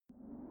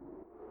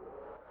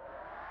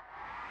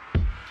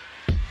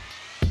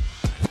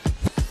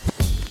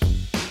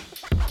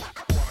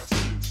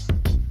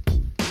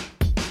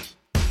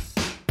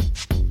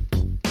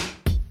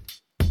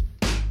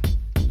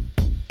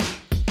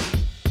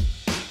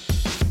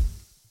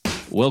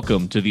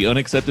Welcome to the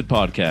Unaccepted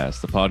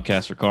Podcast, the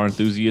podcast for car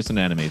enthusiasts and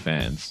anime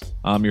fans.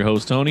 I'm your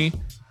host, Tony,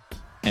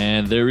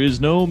 and there is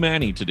no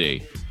Manny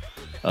today.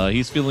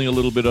 He's feeling a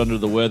little bit under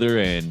the weather,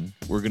 and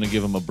we're going to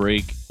give him a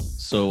break.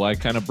 So I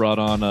kind of brought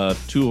on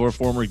two of our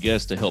former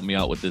guests to help me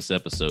out with this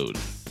episode.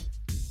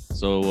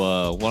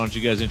 So why don't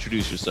you guys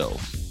introduce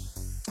yourselves?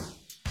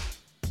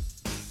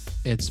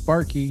 It's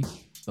Sparky,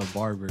 the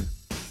barber.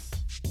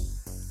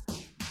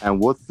 And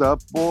what's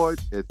up, boys?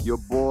 It's your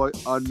boy,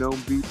 Unknown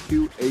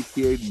B2,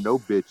 a.k.a. No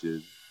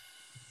Bitches.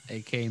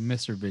 A.k.a.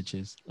 Mr.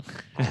 Bitches.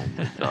 Oh,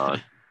 my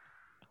God.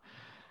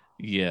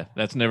 Yeah,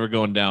 that's never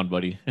going down,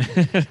 buddy.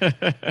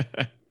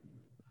 It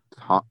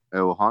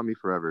will haunt me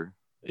forever.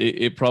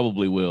 It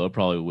probably will. It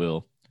probably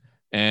will.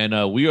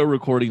 And we are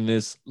recording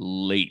this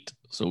late.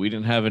 So we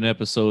didn't have an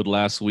episode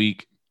last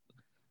week.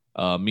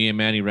 Me and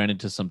Manny ran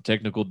into some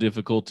technical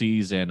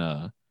difficulties,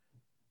 and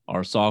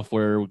our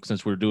software,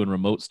 since we're doing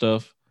remote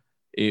stuff,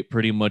 it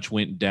pretty much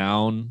went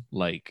down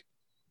like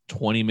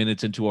 20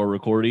 minutes into our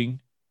recording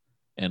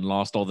and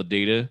lost all the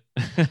data.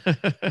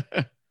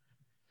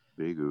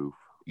 Big oof.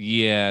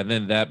 Yeah, and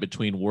then that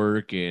between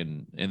work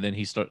and then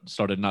he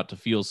started not to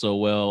feel so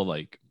well,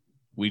 like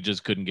we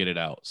just couldn't get it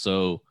out.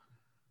 So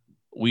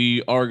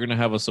we are going to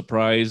have a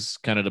surprise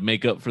kind of to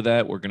make up for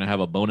that. We're going to have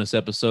a bonus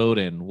episode,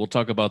 and we'll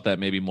talk about that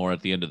maybe more at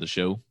the end of the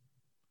show.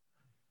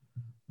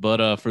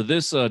 But for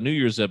this New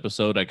Year's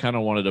episode, I kind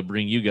of wanted to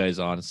bring you guys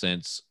on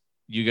since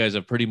you guys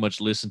have pretty much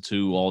listened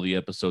to all the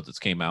episodes that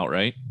came out,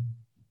 right?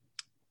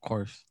 Of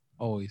course.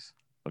 Always.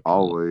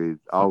 Always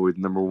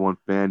number one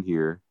fan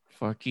here.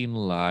 Fucking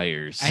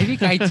liars. I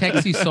think I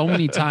text you so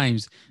many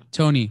times.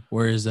 Tony,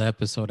 where is the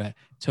episode at?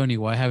 Tony,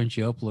 why haven't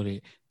you uploaded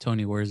it?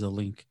 Tony, where's the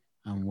link?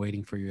 I'm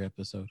waiting for your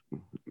episode.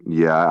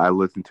 Yeah, I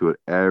listen to it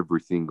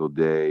every single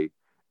day,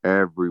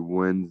 every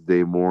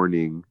Wednesday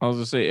morning. I was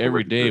going to say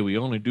every day. We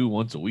only do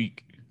once a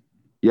week.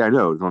 Yeah, I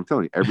know. I'm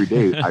telling you, every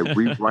day I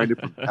rewind it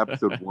from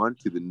episode 1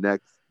 to the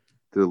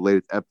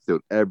latest episode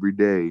every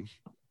day.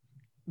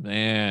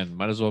 Man,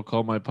 might as well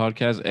call my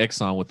podcast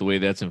Exxon with the way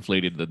that's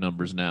inflated the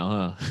numbers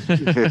now, huh?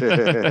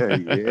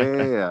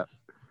 Yeah.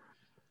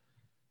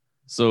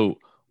 So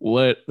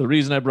the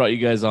reason I brought you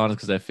guys on is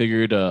because I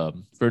figured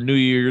for New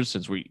Year's,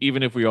 since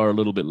even if we are a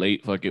little bit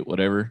late, fuck it,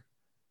 whatever,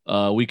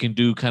 we can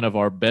do kind of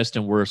our best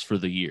and worst for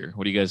the year.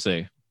 What do you guys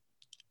say?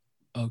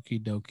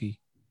 Okie dokie.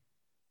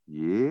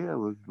 Yeah,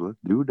 let's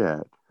do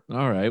that.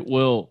 All right.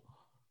 Well,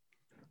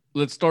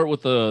 let's start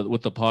with the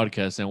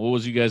podcast. And what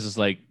was you guys'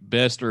 like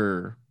best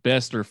or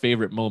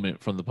favorite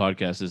moment from the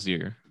podcast this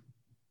year?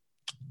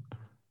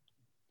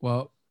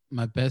 Well,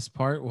 my best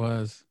part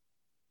was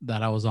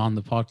that I was on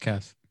the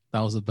podcast.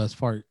 That was the best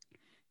part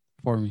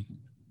for me.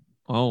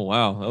 Oh,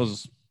 wow. That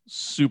was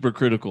super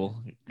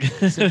critical.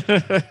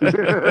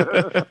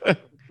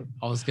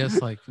 I was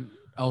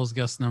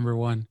guest number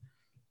one.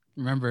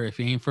 Remember, if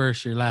you ain't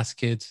first, you're last,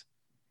 kids.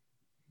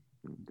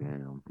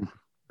 Damn.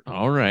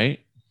 All right.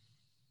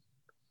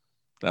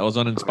 That was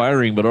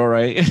uninspiring, but all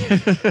right. I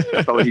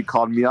felt like he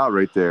called me out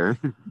right there.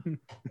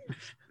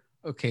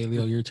 Okay,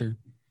 Leo, your turn.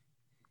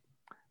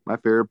 My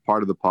favorite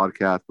part of the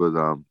podcast was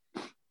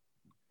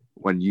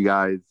when you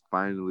guys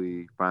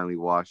finally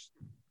watched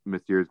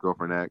Mysterious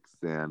Girlfriend X,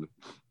 and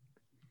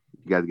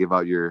you guys give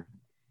out your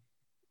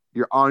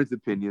honest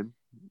opinion,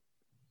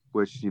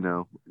 which, you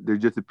know, they're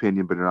just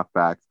opinion, but they're not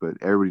facts. But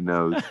everybody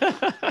knows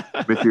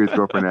Mysterious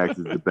Girlfriend X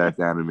is the best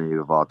anime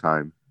of all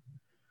time.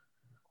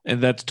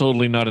 And that's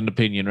totally not an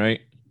opinion, right?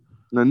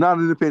 No, not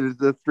an opinion.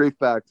 It's a straight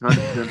fact.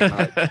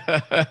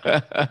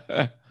 100%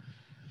 fact.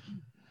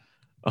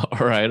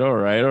 All right.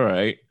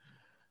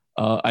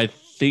 I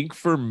think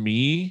for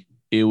me,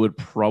 it would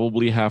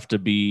probably have to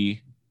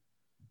be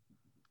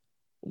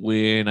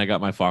when I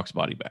got my Fox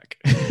body back.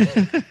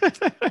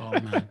 Oh,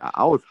 man.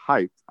 I was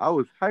hyped.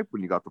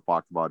 When you got the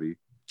Fox body.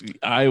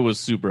 I was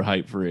super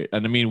hyped for it.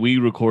 And I mean, we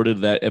recorded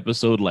that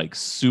episode like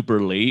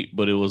super late,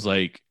 but it was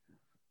like,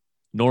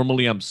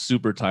 normally I'm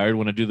super tired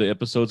when I do the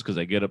episodes because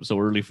I get up so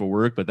early for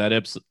work. But that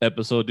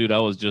episode, dude, I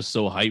was just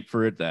so hyped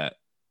for it that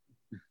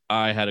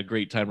I had a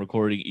great time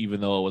recording,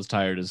 even though I was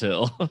tired as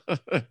hell.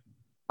 I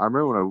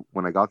remember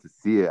when I got to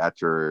see it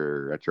at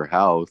your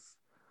house,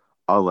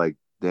 I was like,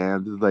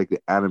 damn, this is like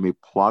the anime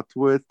plot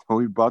twist.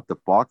 Tony brought the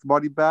Fox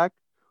body back.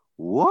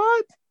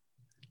 What?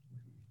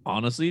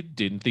 Honestly,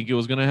 didn't think it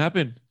was going to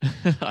happen.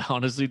 I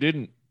honestly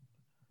didn't.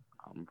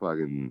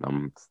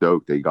 I'm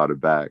stoked they got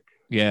it back.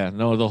 Yeah,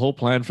 no, the whole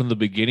plan from the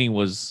beginning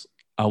was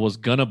I was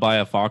going to buy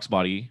a Fox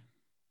body,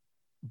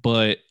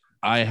 but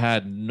I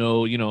had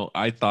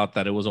I thought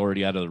that it was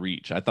already out of the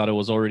reach. I thought it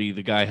was already,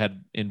 the guy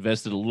had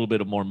invested a little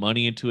bit of more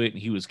money into it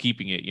and he was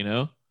keeping it, you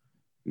know?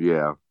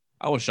 Yeah.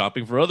 I was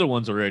shopping for other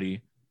ones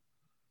already.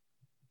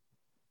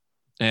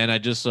 And I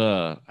just,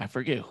 I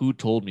forget who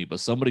told me,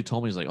 but somebody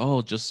told me, he's like,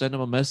 oh, just send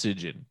him a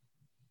message and,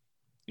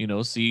 you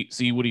know,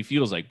 see what he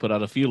feels like, put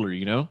out a feeler,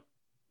 you know?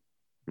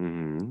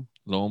 Mm-hmm.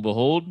 Lo and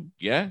behold,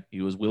 yeah,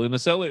 he was willing to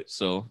sell it.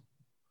 So,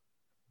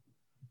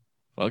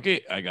 fuck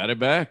it, I got it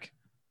back.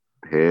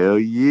 Hell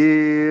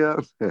yeah.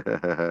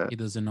 He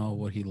doesn't know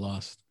what he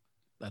lost.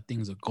 That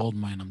thing's a gold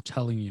mine. I'm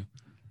telling you.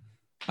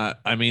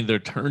 I mean, they're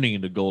turning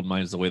into gold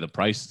mines the way the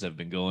prices have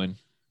been going.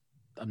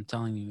 I'm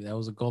telling you, that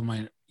was a gold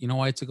mine. You know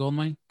why it's a gold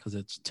mine? Because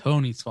it's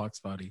Tony's Fox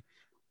body.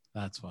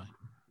 That's why.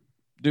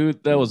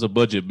 Dude, that was a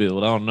budget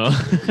build. I don't know.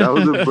 That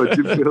was a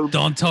budget build.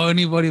 Don't tell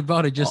anybody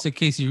about it just in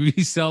case you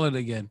resell it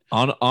again.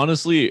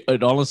 Honestly,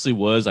 it honestly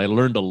was. I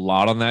learned a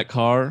lot on that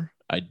car.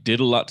 I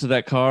did a lot to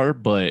that car,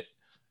 but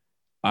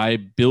I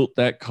built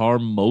that car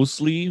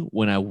mostly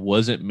when I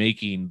wasn't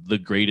making the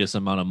greatest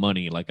amount of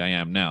money like I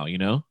am now, you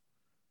know?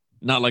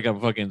 Not like I'm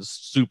fucking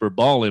super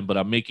balling, but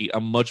I'm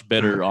much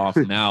better off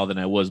now than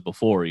I was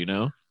before, you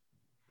know?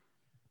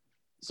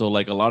 So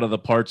like a lot of the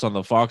parts on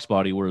the Fox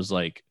body was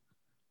like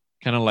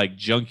kind of like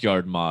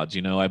junkyard mods,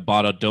 you know? I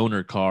bought a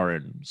donor car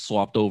and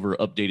swapped over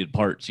updated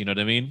parts, you know what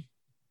I mean?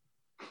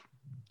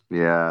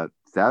 Yeah,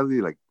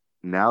 sadly, like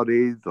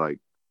nowadays, like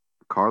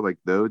car like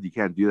those, you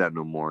can't do that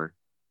no more.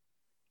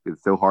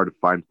 It's so hard to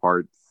find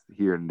parts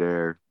here and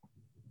there.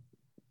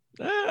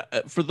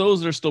 For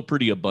those, they're still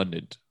pretty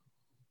abundant.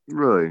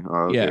 Really?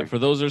 Oh, okay. Yeah, for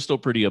those, they're still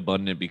pretty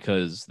abundant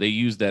because they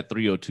use that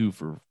 302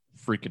 for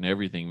freaking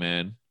everything,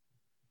 man.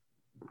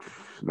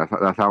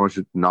 That's how much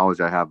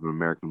knowledge I have of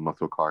American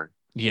muscle car.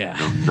 Yeah.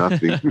 No,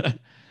 nothing.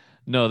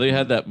 No, they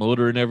had that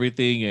motor and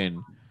everything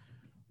and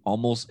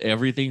almost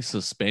everything,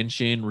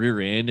 suspension, rear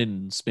end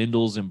and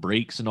spindles and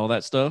brakes and all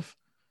that stuff.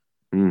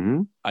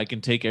 Mm-hmm. I can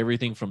take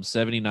everything from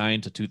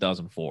 79 to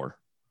 2004.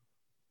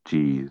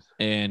 Jeez.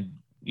 And,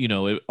 you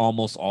know,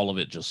 almost all of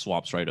it just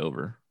swaps right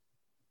over.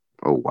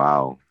 Oh,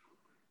 wow.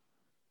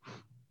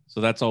 So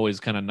that's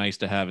always kind of nice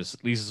to have, at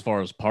least as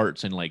far as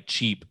parts and like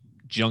cheap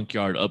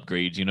junkyard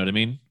upgrades. You know what I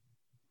mean?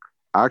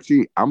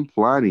 Actually, I'm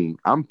planning.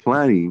 I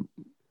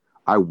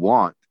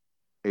want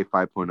a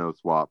 5.0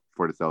 swap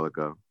for the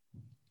Celica.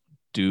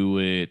 Do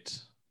it.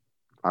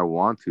 I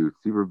want to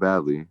super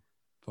badly.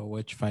 For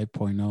which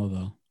 5.0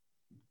 though?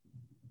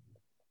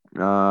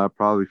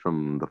 Probably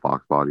from the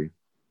Fox body.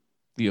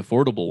 The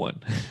affordable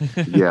one.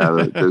 Yeah,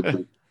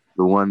 the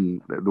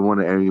one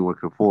that anyone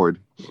can afford.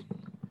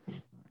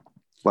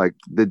 Like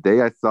the day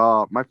I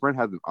saw my friend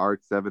has an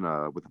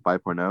RX-7 with a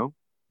 5.0.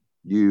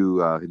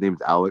 His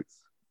name's Alex,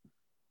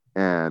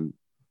 and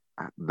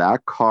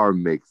that car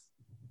moves.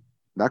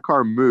 That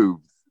car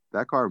moves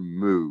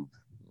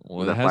Well,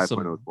 with it a has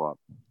 5.0 some swap.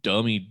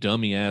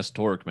 dummy ass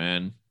torque,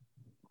 man.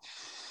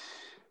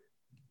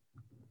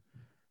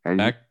 And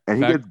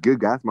he gets good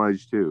gas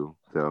mileage too.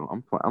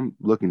 So I'm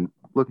looking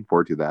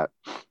forward to that.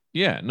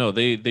 Yeah, no,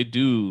 they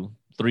do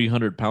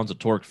 300 pounds of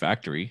torque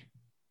factory.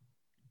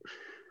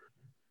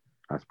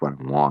 That's what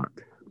I want.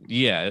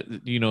 Yeah,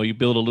 you know, you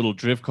build a little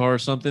drift car or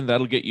something,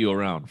 that'll get you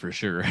around for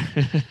sure.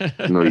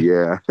 No,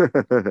 yeah.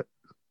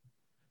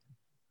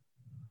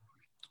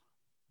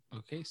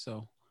 Okay,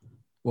 so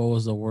what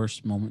was the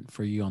worst moment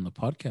for you on the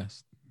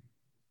podcast?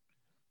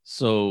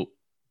 So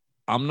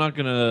I'm not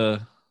going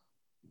to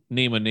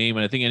name a name,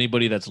 and I think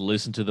anybody that's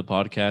listened to the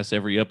podcast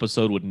every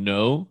episode would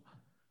know,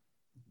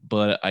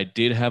 but I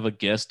did have a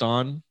guest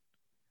on,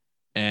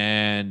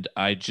 and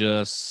I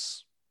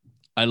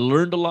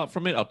learned a lot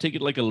from it. I'll take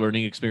it like a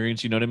learning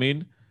experience, you know what I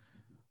mean?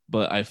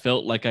 But I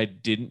felt like I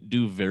didn't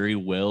do very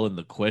well in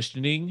the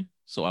questioning.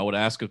 So I would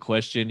ask a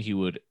question, he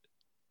would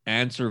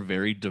answer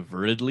very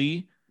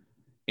divertedly,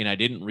 and I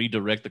didn't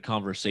redirect the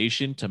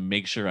conversation to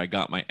make sure I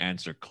got my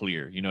answer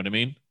clear. You know what I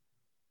mean?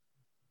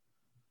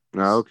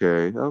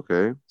 Okay.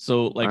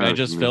 So like I know I what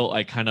just you mean. felt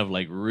I kind of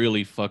like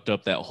really fucked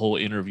up that whole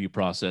interview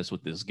process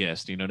with this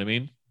guest. You know what I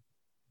mean?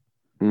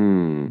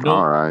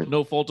 All right.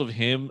 No fault of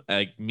him,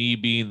 like me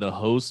being the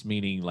host,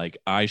 meaning like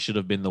I should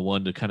have been the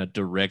one to kind of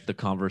direct the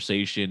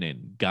conversation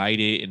and guide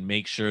it and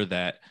make sure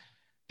that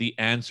the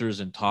answers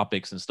and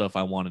topics and stuff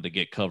I wanted to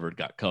get covered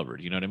got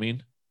covered. You know what I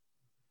mean?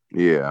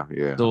 Yeah.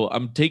 So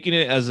I'm taking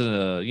it as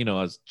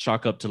as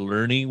chalk up to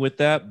learning with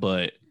that,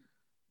 but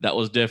that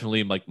was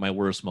definitely like my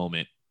worst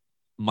moment.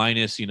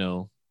 Minus,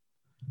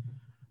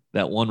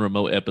 that one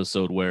remote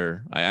episode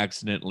where I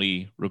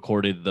accidentally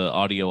recorded the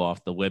audio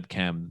off the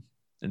webcam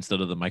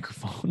instead of the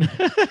microphone.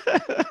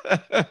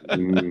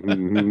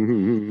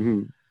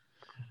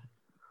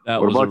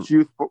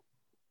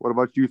 What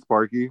about you,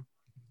 Sparky?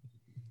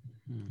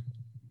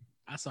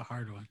 That's a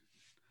hard one.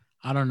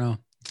 I don't know.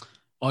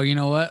 Oh, you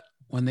know what?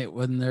 When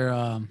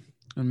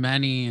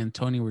Manny and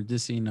Tony were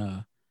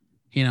dissing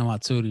Hina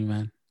Matsuri,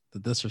 man, the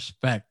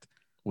disrespect.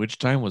 Which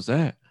time was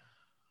that?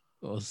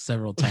 It was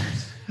several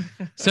times.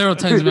 Several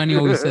times Manny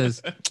always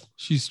says,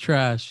 she's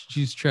trash.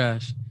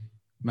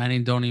 Manny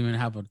don't even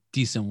have a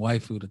decent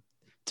waifu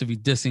to be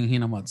dissing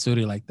Hina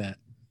Matsuri like that.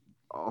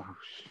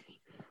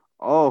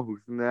 Oh,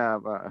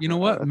 snap. You know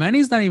what?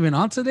 Manny's not even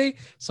on today,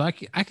 so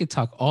I could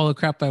talk all the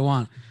crap I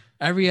want.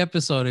 Every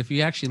episode, if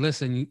you actually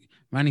listen,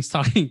 Manny's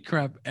talking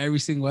crap every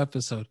single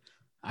episode.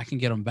 I can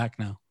get him back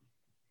now.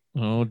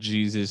 Oh,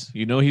 Jesus.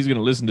 You know he's going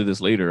to listen to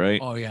this later, right?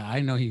 Oh, yeah.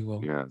 I know he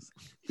will. Yes.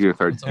 He's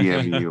going to start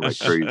DMing you like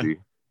crazy.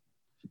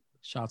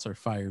 Shots are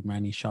fired,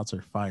 Manny. Shots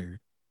are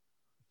fired.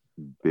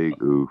 Big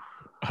oof.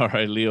 All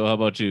right, Leo, how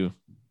about you?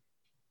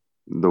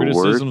 The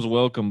Criticism's worst,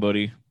 welcome,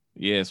 buddy.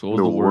 Yes. What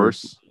was the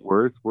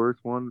worst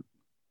one?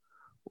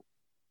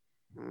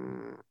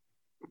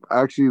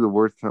 Actually, the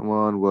worst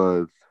one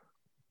was,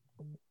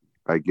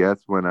 I guess,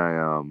 when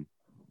no,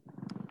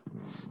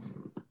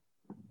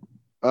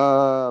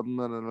 no,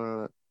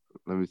 no.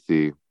 Let me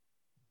see.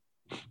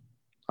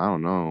 I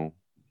don't know.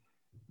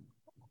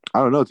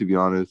 To be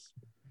honest.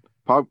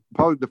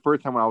 Probably the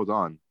first time I was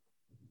on.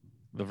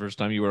 The first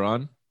time you were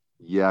on?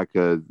 Yeah,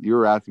 because you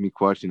were asking me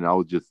questions and I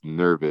was just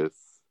nervous.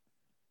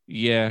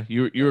 Yeah,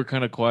 you were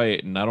kind of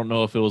quiet, and I don't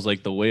know if it was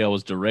like the way I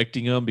was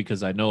directing them,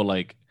 because I know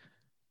like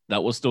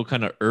that was still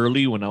kind of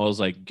early when I was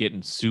like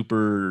getting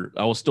super.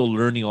 I was still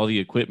learning all the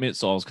equipment,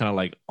 so I was kind of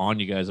like on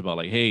you guys about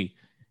like, hey,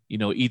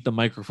 eat the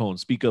microphone,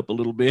 speak up a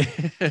little bit.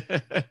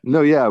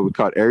 No, yeah, we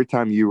caught every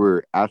time you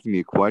were asking me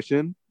a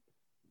question,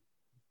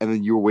 and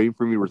then you were waiting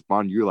for me to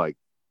respond. You're like,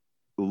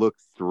 look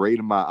straight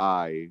in my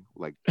eye,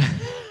 like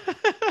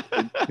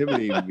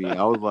intimidating me.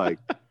 I was like,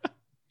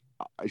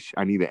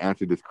 I need to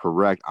answer this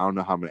correct. I don't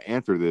know how I'm gonna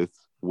answer this.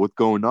 What's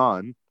going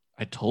on?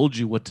 I told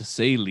you what to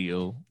say,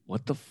 Leo.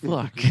 What the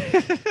fuck?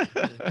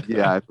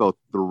 Yeah, I felt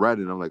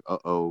threatened. I'm like,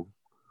 uh-oh,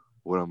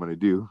 what am I gonna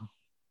do?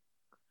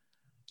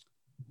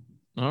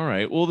 All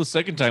right. Well, the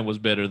second time was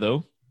better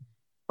though.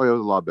 Oh, yeah, it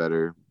was a lot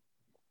better.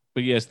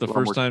 But yes, the A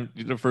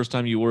lot first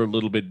time you were a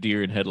little bit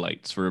deer in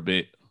headlights for a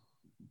bit.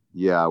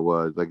 Yeah, I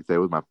was. Like I said, it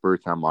was my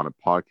first time on a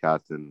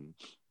podcast, and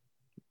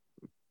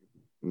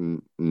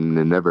I've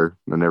never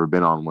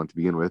been on one to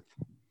begin with.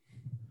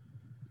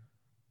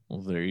 Well,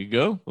 there you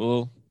go.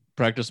 Well,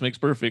 practice makes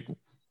perfect.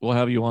 We'll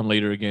have you on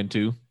later again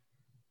too.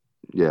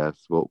 Yes,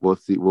 we'll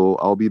see.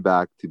 I'll be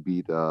back to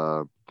be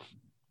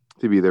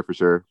there for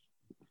sure.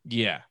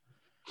 Yeah.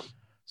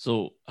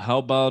 So how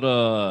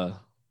about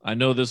I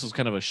know this was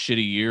kind of a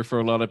shitty year for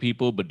a lot of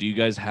people, but do you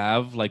guys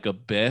have like a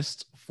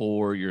best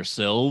for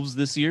yourselves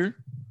this year?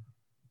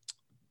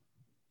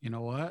 You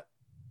know what?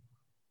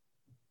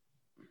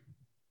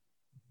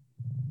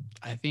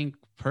 I think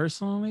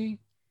personally,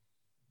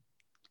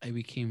 I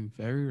became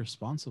very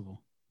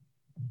responsible.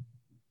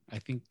 I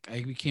think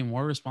I became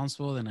more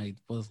responsible than I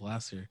was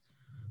last year.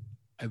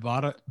 I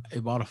bought a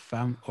not a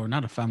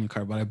family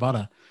car, but I bought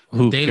a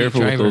daily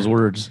careful driver. with those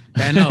words.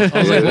 I know. I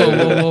was like,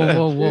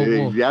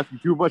 whoa. You're asking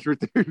too much right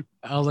there.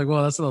 I was like,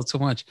 well, that's a little too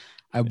much.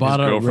 I His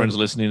bought girlfriend's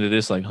listening to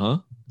this, like, huh?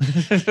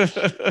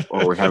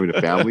 Oh, we're having a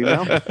family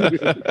now.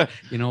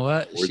 You know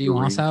what? Where's She the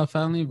wants to ring? have a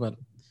family, but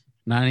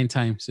not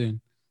anytime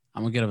soon.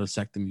 I'm gonna get a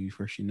vasectomy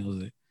before she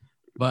knows it.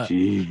 But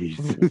Jeez.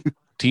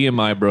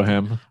 TMI,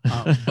 Broham.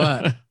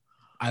 but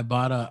I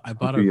bought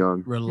a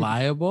young.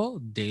 reliable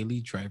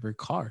daily driver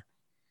car.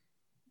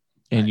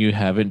 And you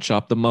haven't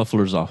chopped the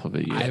mufflers off of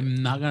it yet.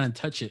 I'm not gonna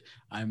touch it.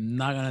 I'm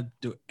not gonna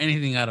do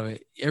anything out of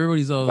it.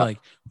 Everybody's all like,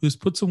 "Just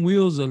put some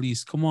wheels at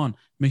least. Come on,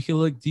 make it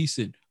look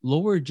decent.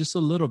 Lower it just a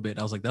little bit."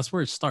 I was like, "That's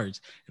where it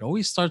starts. It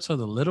always starts with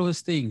the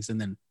littlest things,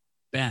 and then,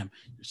 bam,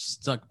 you're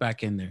stuck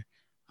back in there."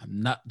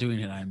 I'm not doing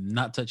it. I'm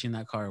not touching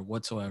that car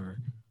whatsoever.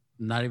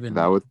 Not even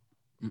That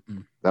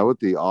what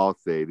they all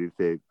say. They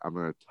say I'm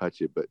gonna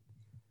touch it, but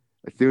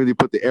as soon as you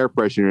put the air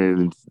freshener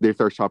in, they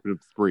start chopping up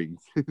the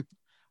springs.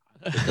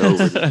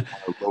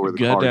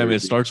 Goddamn,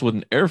 it starts with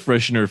an air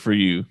freshener for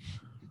you.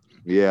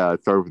 Yeah,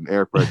 it started with an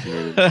air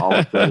freshener, and all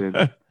of a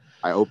sudden,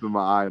 I open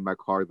my eye and my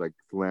car's like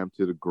slammed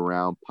to the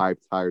ground,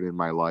 pipes higher than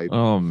my life.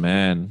 Oh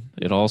man,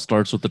 it all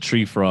starts with the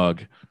tree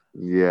frog.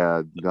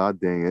 Yeah,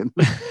 god dang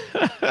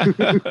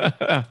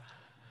it.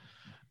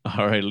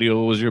 All right, Leo,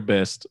 what was your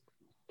best?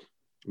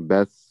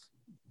 Best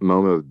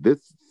moment of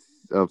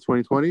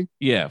 2020?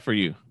 Yeah, for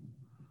you.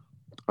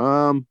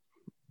 I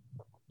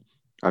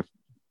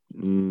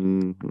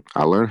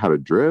learned how to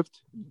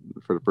drift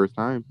for the first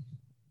time.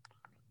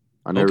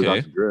 I never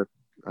got to drift.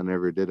 I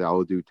never did it. I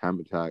would do time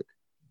attack.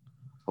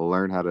 I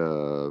learned how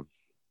to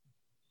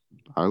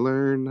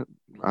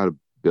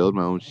build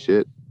my own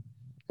shit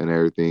and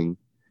everything.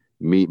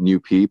 Meet new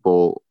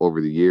people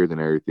over the years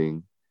and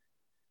everything.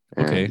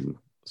 And okay.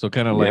 So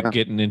kind of like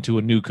getting into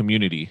a new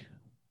community.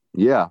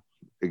 Yeah,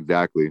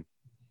 exactly.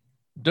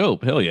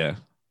 Dope. Hell yeah.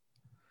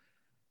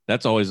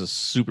 That's always a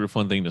super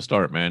fun thing to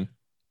start, man.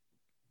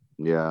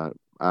 Yeah,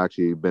 I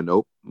actually been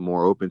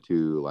more open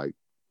to like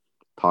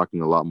talking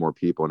to a lot more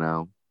people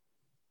now.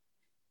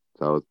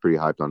 So I was pretty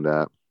hyped on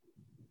that.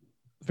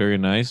 Very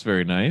nice.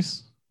 Very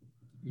nice.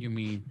 You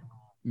mean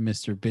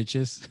Mr.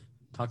 Bitches?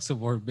 Talk some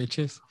more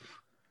bitches.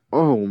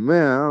 Oh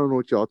man, I don't know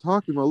what y'all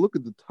talking about. Look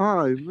at the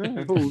time,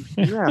 man. Oh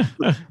snap.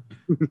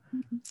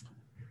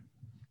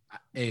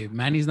 Hey,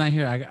 Manny's not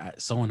here.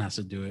 Someone has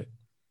to do it.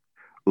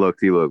 Look.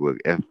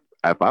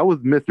 If I was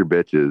Mr.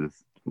 Bitches,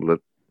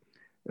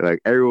 like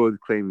everyone's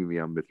claiming me,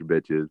 I'm Mr.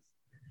 Bitches.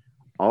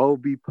 I'll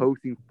be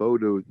posting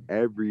photos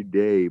every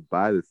day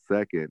by the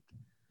second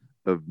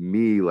of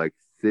me like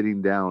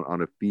sitting down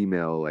on a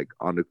female, like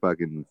on the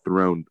fucking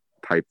throne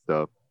type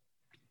stuff.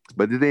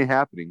 But this ain't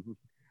happening.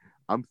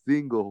 I'm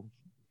single.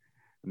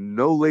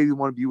 No lady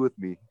want to be with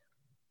me.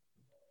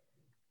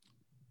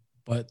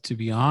 But to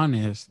be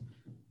honest,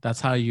 that's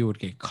how you would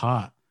get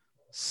caught.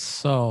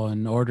 So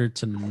in order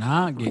to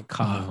not get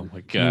caught, Oh my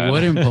he god.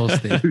 wouldn't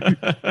post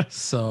it.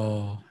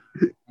 So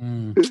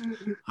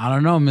I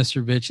don't know,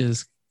 Mr.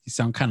 Bitches. You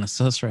sound kind of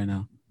sus right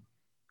now.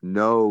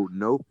 No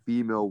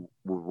female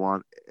would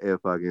want a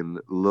fucking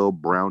little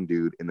brown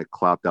dude in a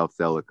clapped out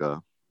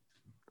Celica.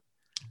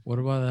 What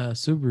about that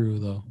Subaru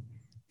though?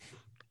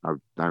 I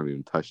haven't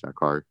even touched that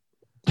car.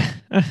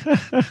 That's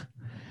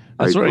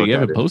just right. look You at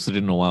haven't it. posted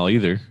it in a while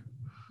either.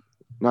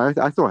 No,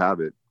 I still have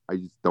it. I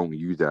just don't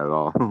use that at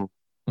all.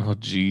 Oh,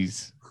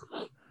 geez.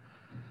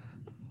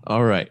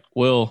 All right.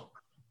 Well,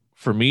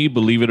 for me,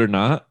 believe it or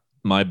not,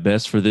 my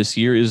best for this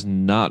year is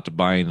not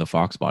buying the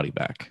Fox body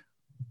back.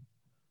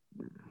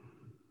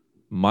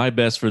 My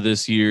best for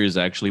this year is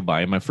actually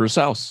buying my first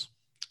house.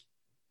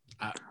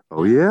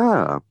 Oh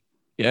yeah.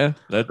 Yeah,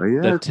 that Oh,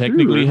 yeah, that it's true.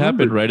 technically I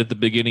happened remember. right at the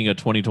beginning of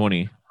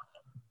 2020.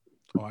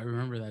 Oh, I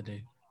remember that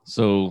day.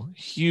 So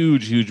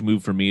huge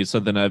move for me. It's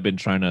something I've been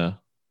trying to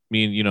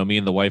me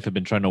and the wife have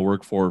been trying to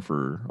work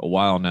for a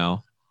while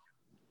now.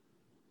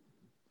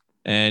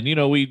 And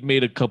we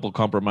made a couple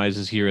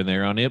compromises here and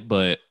there on it,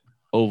 but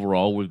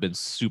overall we've been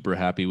super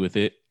happy with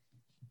it.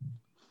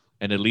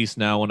 And at least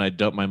now when I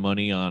dump my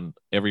money on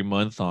every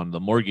month on the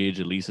mortgage,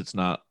 at least it's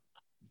not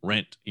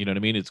rent. You know what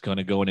I mean? It's kind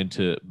of going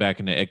back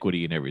into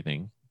equity and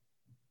everything.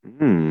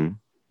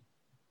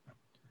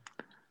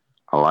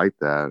 I like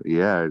that.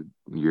 Yeah,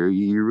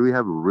 you really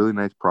have a really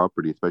nice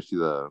property, especially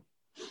the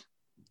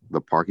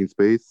parking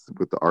space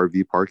with the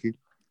RV parking.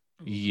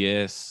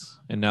 Yes.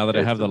 And now that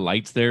I have the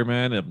lights there,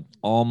 man, I'm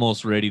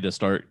almost ready to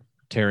start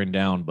tearing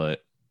down,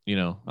 but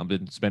I've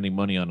been spending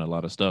money on a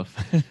lot of stuff.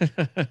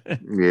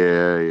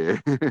 Yeah.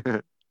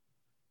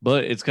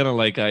 But it's kind of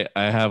like I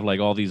have like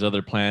all these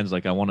other plans.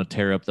 Like I want to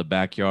tear up the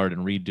backyard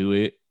and redo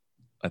it.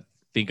 I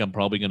think I'm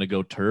probably going to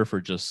go turf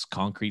or just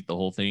concrete the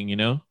whole thing,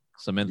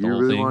 cement the whole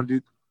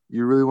thing.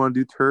 You really want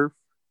to do turf?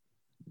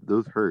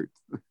 Those hurt.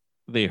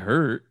 They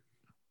hurt.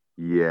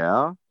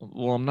 Yeah.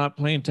 Well, I'm not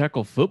playing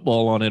tackle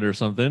football on it or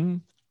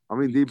something. I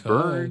mean, they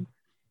burn.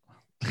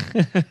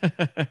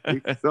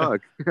 They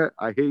suck.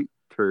 I hate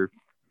turf.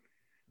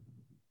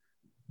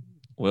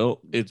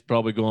 Well, it's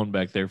probably going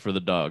back there for the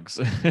dogs.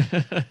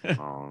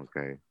 Oh,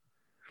 okay.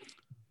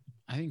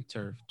 I think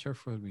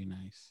turf would be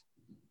nice.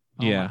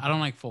 Yeah. I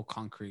don't like full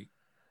concrete.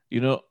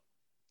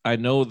 I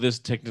know this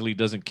technically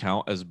doesn't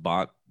count as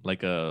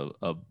like a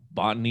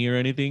botany or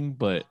anything,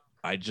 but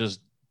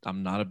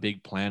I'm not a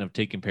big fan of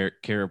taking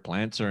care of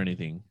plants or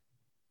anything.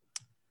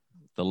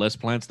 The less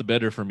plants, the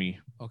better for me.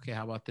 Okay,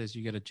 how about this?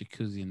 You get a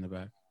jacuzzi in the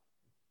back.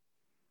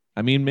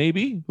 I mean,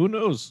 maybe. Who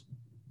knows?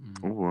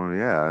 Oh, well,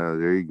 yeah,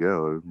 there you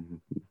go.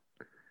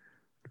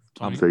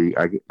 Tony? So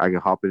I can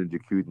hop in a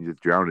jacuzzi and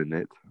just drown in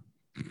it.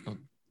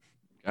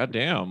 God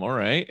damn. All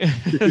right.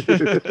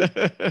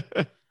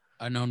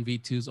 Unknown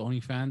V2's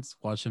OnlyFans.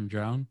 Watch him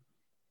drown.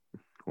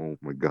 Oh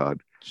my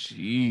god.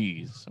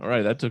 Jeez. All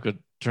right, that took a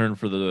turn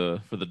for the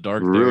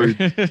dark Really,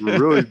 there.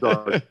 really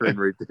dark turn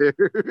right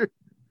there.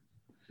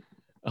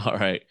 All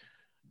right.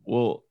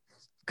 Well,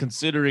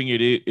 considering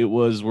it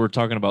was we're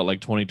talking about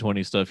like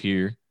 2020 stuff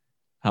here.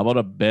 How about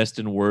a best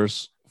and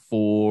worst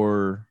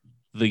for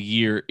the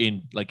year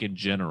in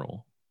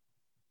general?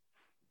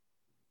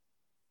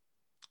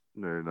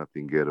 There's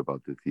nothing good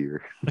about this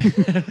year.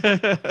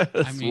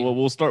 Well,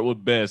 we'll start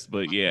with best,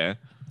 but yeah.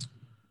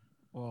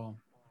 Well,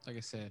 like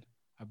I said,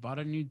 I bought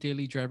a new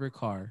daily driver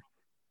car.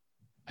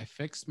 I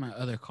fixed my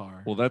other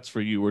car. Well, that's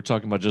for you. We're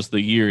talking about just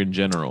the year in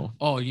general.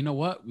 Oh, you know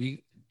what?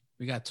 We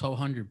got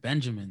 1,200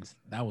 Benjamins.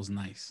 That was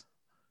nice.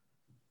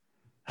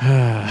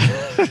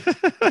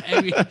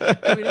 I mean,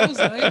 that was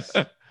nice.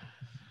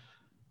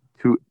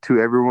 To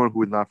everyone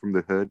who is not from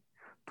the hood,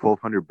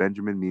 1,200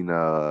 Benjamin mean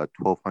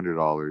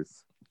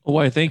 $1,200. Oh,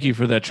 why? Thank you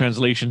for that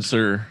translation,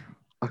 sir.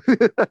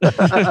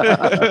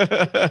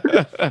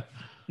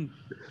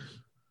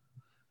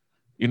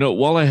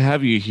 While I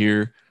have you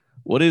here,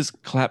 what is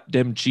clap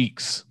them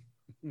cheeks?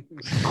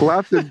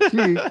 Clap them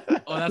cheeks.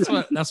 Oh, that's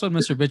what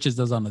Mr. Bitches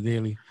does on the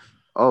daily.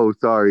 Oh,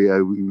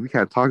 sorry. We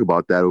can't talk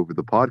about that over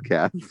the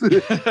podcast.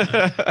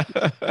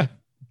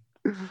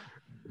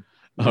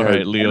 All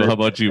right, Leo, how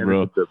about you,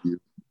 bro?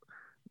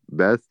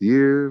 Best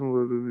year?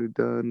 What have we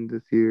done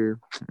this year?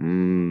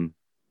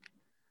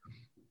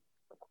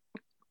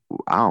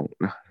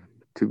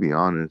 To be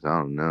honest, I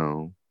don't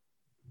know.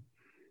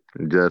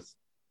 Just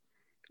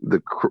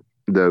the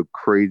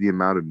crazy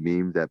amount of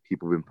memes that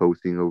people have been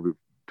posting over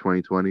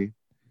 2020.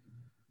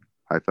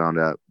 I found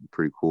that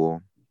pretty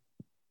cool.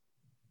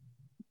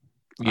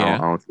 Yeah. I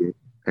don't see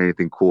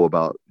anything cool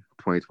about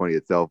 2020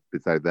 itself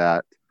besides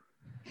that.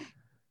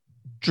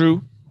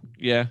 True.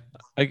 Yeah.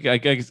 I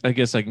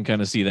guess I can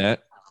kind of see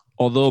that.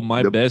 Although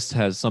my best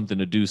has something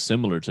to do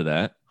similar to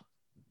that.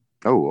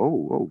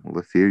 Oh.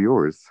 Let's hear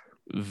yours.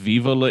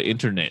 Viva la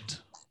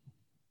internet.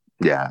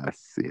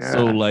 Yes. Yeah.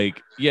 So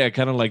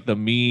kind of like the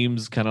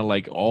memes, kind of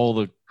like all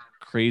the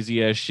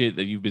crazy ass shit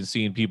that you've been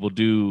seeing people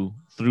do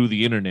through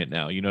the internet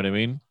now. You know what I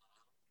mean?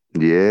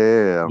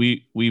 Yeah.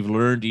 We've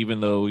learned,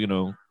 even though,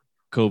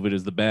 COVID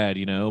is the bad,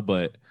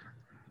 but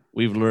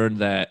we've learned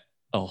that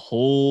a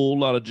whole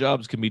lot of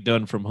jobs can be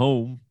done from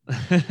home.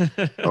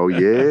 Oh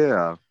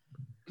yeah.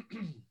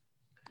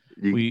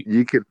 We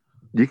You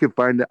could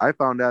find. I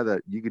found out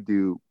that you could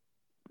do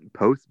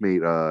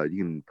Postmate.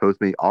 You can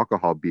Postmate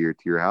alcohol beer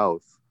to your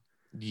house.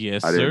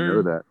 Yes, I didn't know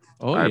sir. that.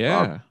 Oh I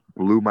yeah.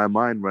 blew my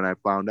mind when I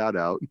found that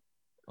out.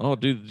 Oh,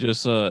 dude,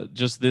 just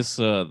this,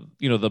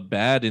 the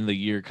bad in the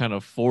year kind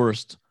of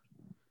forced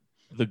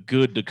the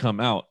good to come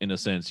out in a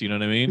sense. You know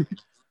what I mean?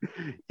 We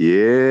kind of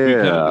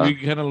Yeah. we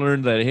kind of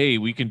learned that hey,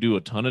 we can do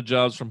a ton of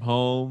jobs from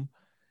home.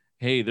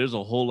 Hey, there's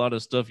a whole lot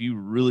of stuff you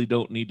really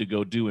don't need to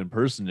go do in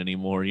person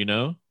anymore.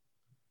 No.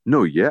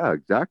 Yeah.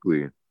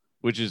 Exactly.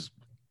 Which is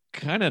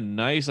kind of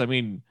nice. I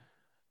mean,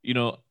 you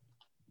know,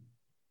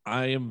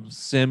 I am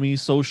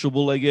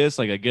semi-sociable, I guess.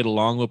 Like I get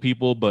along with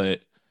people, but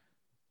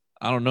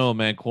I don't know,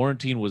 man.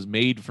 Quarantine was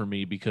made for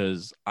me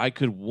because I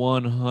could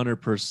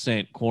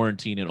 100%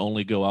 quarantine and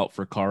only go out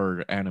for car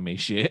or anime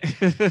shit.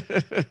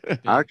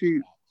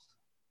 Actually,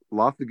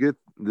 lots of good.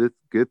 This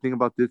good thing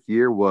about this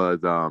year was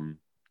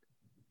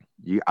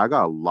I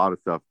got a lot of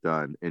stuff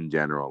done in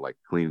general, like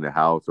cleaning the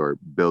house or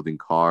building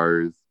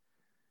cars,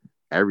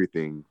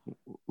 everything,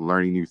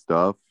 learning new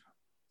stuff.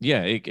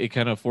 Yeah, it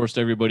kind of forced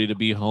everybody to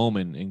be home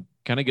and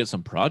kind of get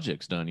some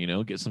projects done,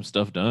 get some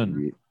stuff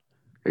done.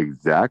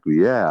 Exactly.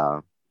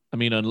 Yeah. I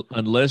mean,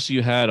 unless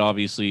you had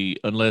obviously,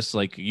 unless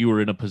like you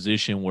were in a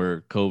position where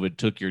COVID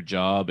took your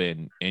job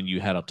and you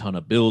had a ton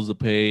of bills to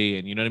pay,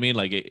 and you know what I mean,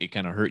 like it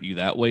kind of hurt you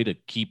that way to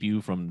keep you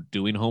from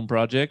doing home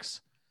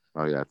projects.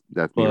 Oh yeah,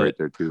 that's me right But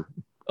there too.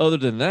 other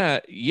than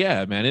that,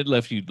 yeah, man, it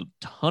left you a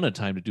ton of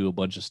time to do a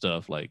bunch of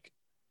stuff. Like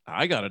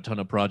I got a ton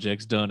of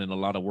projects done and a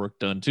lot of work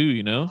done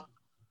too.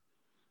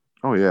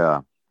 Oh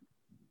yeah.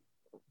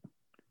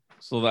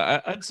 So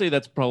I'd say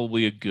that's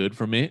probably a good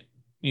from it.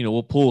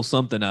 We'll pull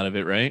something out of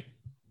it, right?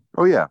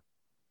 Oh yeah.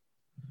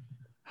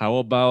 How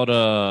about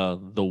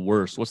the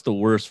worst? What's the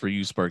worst for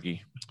you,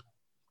 Sparky?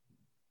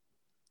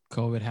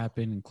 COVID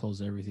happened and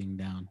closed everything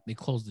down. They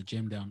closed the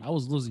gym down. I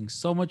was losing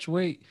so much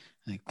weight,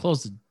 and they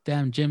closed the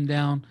damn gym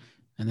down,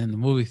 and then the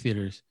movie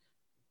theaters.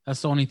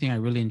 That's the only thing I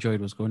really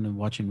enjoyed was going and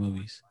watching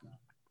movies.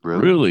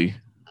 Really?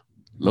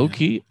 Low Yeah.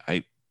 key,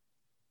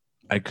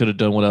 I could have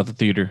done without the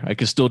theater. I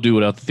could still do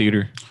without the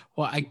theater.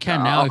 Well, I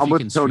can now if I'm you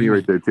with can Tony stream right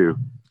it. there too.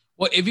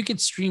 Well, if you could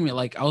stream it,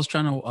 like I was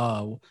trying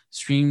to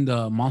stream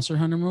the Monster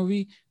Hunter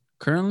movie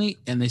currently,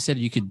 and they said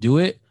you could do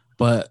it,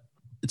 but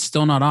it's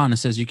still not on. It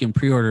says you can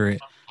pre-order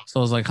it. So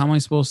I was like, how am I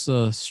supposed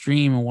to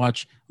stream and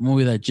watch a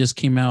movie that just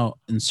came out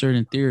in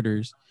certain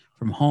theaters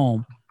from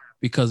home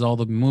because all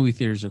the movie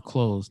theaters are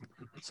closed?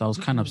 So I was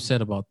kind of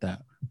upset about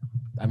that.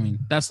 I mean,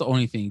 that's the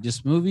only thing,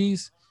 just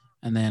movies,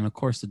 and then of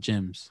course the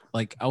gyms.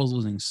 Like I was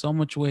losing so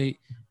much weight,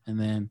 and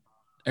then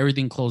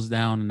everything closed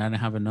down, and I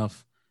didn't have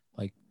enough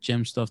like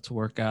gym stuff to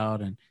work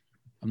out, and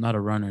I'm not a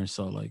runner,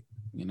 so like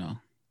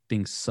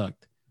things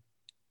sucked.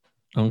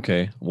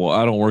 Okay. Well,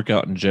 I don't work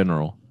out in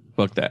general.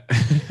 Fuck that.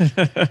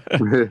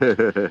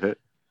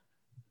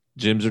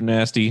 Gyms are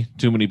nasty.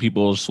 Too many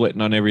people are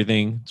sweating on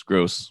everything. It's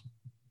gross.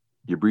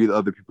 You breathe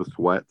other people's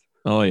sweat.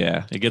 Oh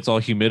yeah, it gets all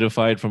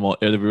humidified from all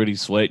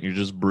everybody's sweat, and you're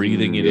just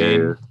breathing it Yeah.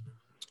 in.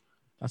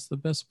 That's the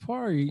best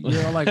part.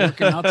 You're all like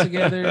working out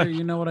together.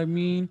 You know what I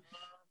mean?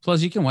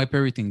 Plus, you can wipe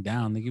everything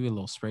down. They give you a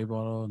little spray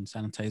bottle and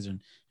sanitizer, and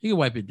you can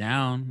wipe it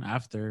down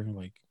after.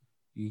 Like,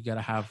 you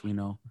gotta have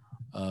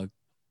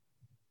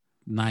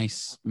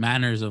nice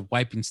manners of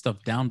wiping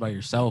stuff down by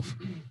yourself.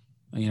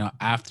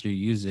 After you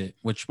use it.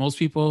 Which most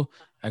people,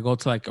 I go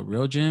to like a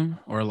real gym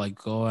or like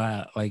go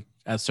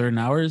at certain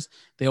hours,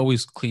 they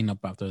always clean up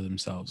after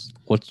themselves.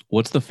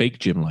 What's the fake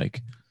gym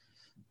like?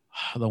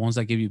 The ones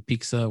that give you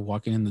pizza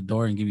walking in the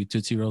door and give you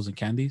Tootsie Rolls and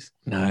candies.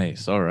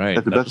 Nice. All right.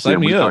 That's the best Sign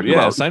gym me we're up. talking Yeah,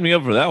 about. sign me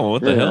up for that one.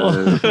 What the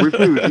hell? Free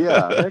food.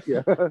 Yeah. Heck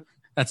yeah.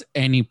 That's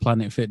any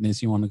Planet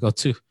Fitness you want to go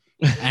to.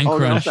 And Oh,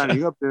 no, I'm Crunch.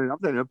 signing up there. I'm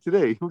signing up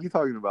today. What are you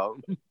talking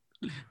about?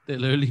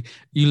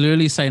 You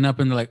literally sign up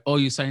and they're like, oh,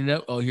 you signed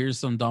up? Oh, here's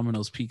some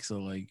Domino's pizza.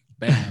 Like,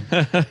 bam.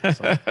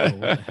 It's like, oh, what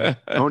the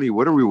heck? Tony,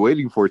 what are we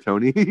waiting for,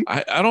 Tony?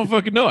 I don't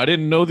fucking know. I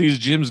didn't know these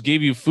gyms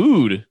gave you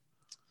food.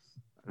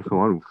 Come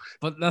on.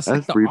 But that's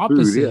That's like free the food,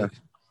 opposite. yeah. You're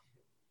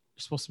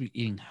supposed to be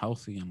eating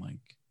healthy and like,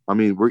 I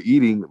mean, we're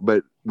eating,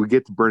 but we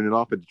get to burn it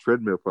off at the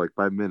treadmill for like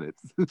 5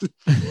 minutes.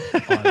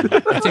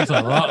 it takes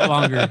a lot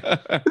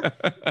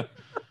longer.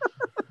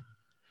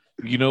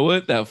 You know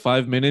what? That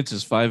 5 minutes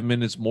is 5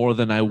 minutes more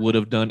than I would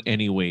have done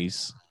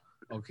anyways.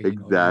 Okay.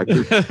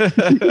 Exactly.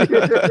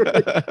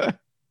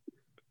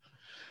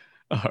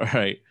 All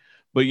right.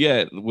 But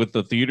yeah, with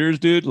the theaters,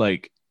 dude,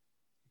 like,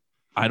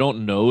 I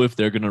don't know if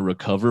they're going to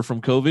recover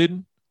from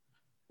COVID.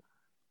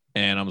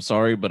 And I'm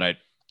sorry, but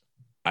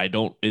I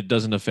don't, it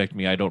doesn't affect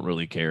me. I don't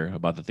really care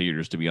about the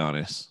theaters, to be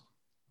honest.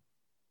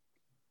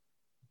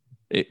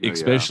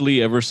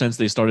 Especially ever since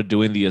they started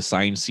doing the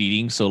assigned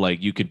seating. So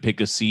like you could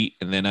pick a seat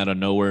and then out of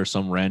nowhere,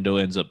 some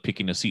rando ends up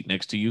picking a seat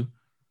next to you.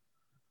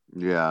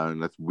 Yeah,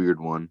 and that's a weird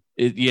one.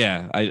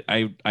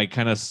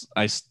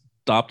 I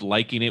stopped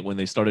liking it when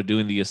they started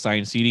doing the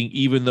assigned seating,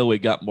 even though it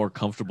got more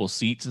comfortable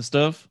seats and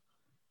stuff.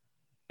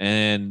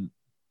 And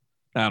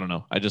I don't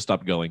know. I just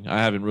stopped going. I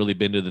haven't really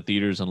been to the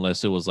theaters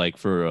unless it was like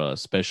for a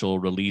special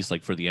release,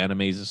 like for the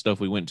animes and stuff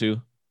we went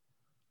to.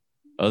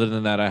 Other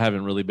than that, I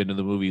haven't really been to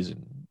the movies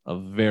in a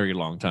very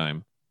long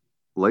time.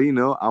 Let you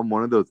know, I'm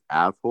one of those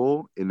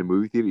asshole in the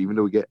movie theater. Even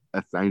though we get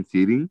assigned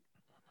seating,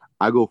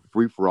 I go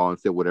free for all and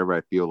sit whatever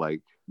I feel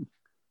like.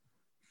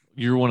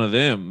 You're one of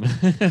them.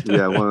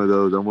 Yeah, one of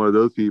those. I'm one of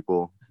those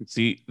people.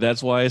 See,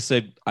 that's why I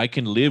said I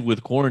can live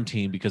with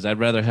quarantine because I'd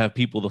rather have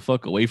people the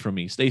fuck away from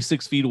me. Stay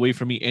 6 feet away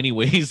from me,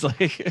 anyways.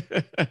 Like,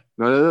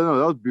 No.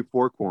 That was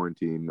before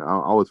quarantine.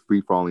 I was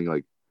free falling.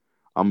 Like,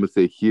 I'm gonna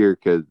say here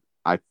because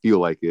I feel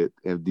like it.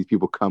 And if these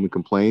people come and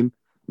complain,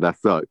 that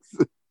sucks.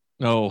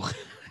 no.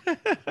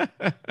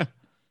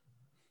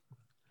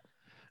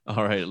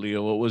 All right,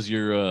 Leo. What was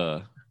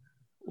your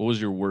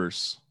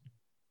worst?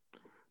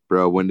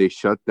 Bro, when they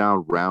shut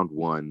down round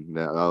one,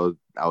 that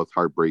was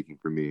heartbreaking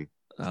for me.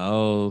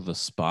 Oh, the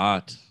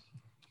spot.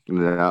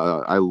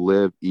 I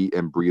live, eat,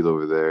 and breathe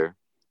over there.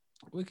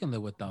 We can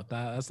live without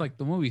that. That's like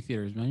the movie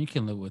theaters, man. You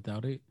can live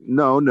without it.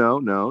 No.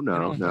 don't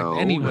affect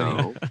anybody.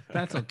 No.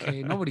 That's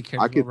okay. Nobody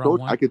cares. I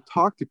could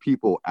talk to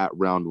people at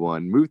round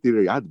one. Movie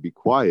theater, I had to be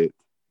quiet.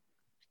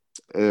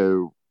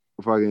 I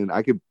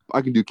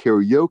can do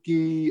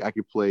karaoke. I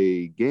could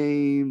play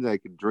games. I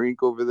could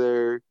drink over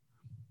there.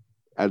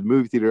 At the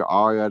movie theater,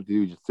 all I got to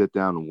do is just sit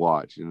down and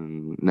watch.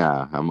 And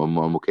nah, I'm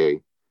okay.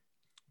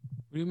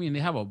 What do you mean? They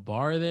have a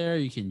bar there.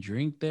 You can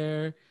drink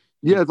there.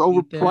 Yeah, it's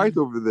overpriced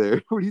over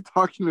there. What are you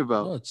talking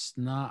about? No, it's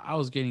not. I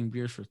was getting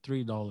beers for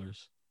 $3.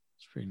 It's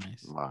pretty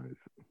nice.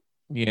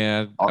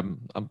 Yeah, I'm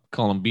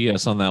calling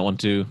BS on that one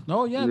too.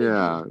 No, yeah,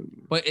 yeah,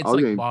 but it's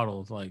like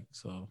bottles, like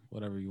so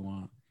whatever you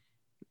want.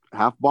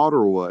 Half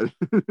bottle or what?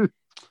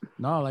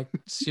 No, like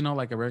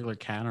like a regular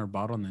can or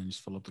bottle, and then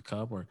just fill up the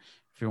cup. Or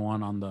if you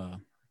want on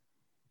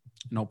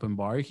an open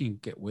bar, you can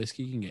get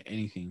whiskey, you can get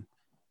anything,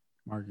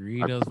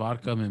 margaritas,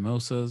 vodka,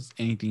 mimosas,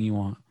 anything you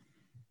want.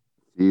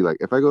 See, like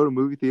if I go to a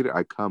movie theater,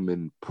 I come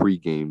in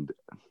pre-gamed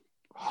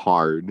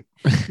hard.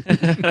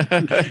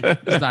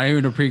 It's not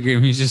even a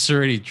pregame; he's just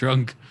already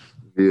drunk.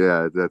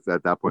 Yeah, that's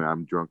at that point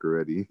I'm drunk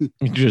already.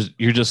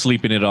 You're just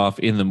sleeping it off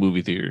in the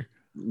movie theater.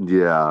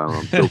 Yeah,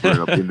 I'm sobering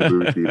up in the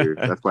movie theater.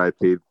 That's why I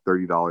paid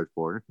 $30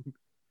 for.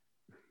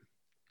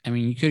 I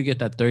mean, you could get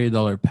that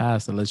 $30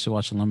 pass that lets you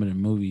watch unlimited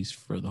movies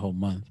for the whole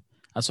month.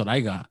 That's what I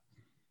got.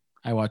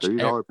 I watched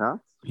 $30 pass.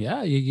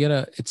 Yeah, you get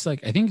it's like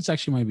I think it's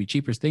actually might be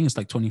cheapest thing. It's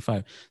like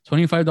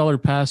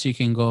 $25 pass. You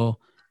can go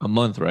a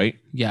month, right?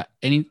 Yeah,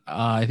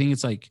 I think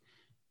it's like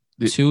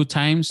 3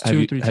 times. Have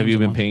you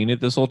been paying it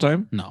this whole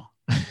time? No.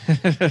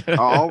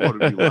 I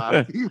want to be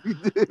laughing.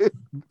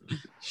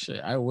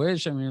 Shit, I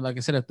wish. I mean, like I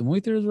said, if the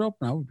movie theaters were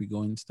open, I would be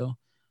going still.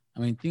 I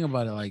mean, think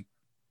about it. Like,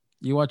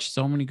 you watch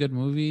so many good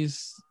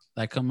movies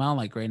that come out.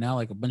 Like right now,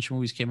 like a bunch of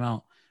movies came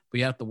out, but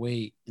you have to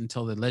wait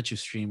until they let you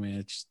stream it.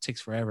 It just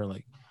takes forever.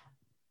 Like,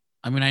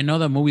 I mean, I know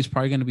that movie's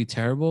probably going to be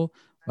terrible,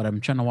 but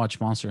I'm trying to watch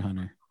Monster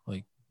Hunter,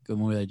 like the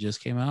movie that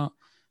just came out.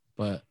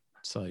 But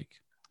it's like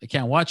I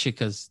can't watch it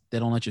because they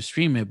don't let you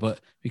stream it, but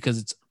because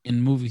it's in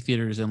movie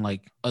theaters in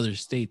like other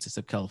states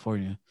except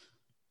California.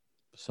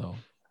 So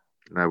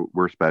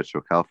we're special.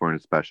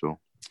 California's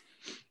special.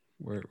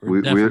 We're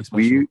definitely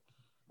special.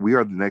 We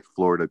are the next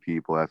Florida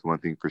people. That's one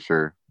thing for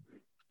sure.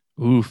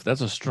 Oof,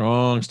 that's a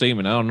strong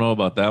statement. I don't know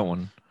about that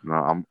one.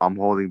 No, I'm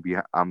holding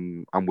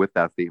behind. I'm with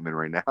that statement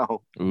right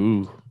now.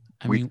 Ooh,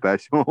 I mean,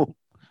 special.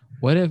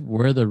 What if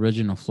we're the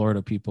original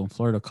Florida people and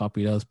Florida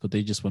copied us, but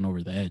they just went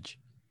over the edge?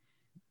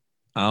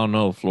 I don't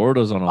know.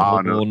 Florida's on a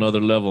whole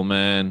nother level,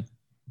 man.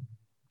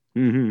 I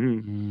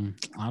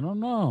don't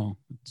know.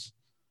 It's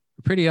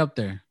pretty up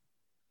there.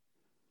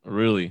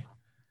 Really?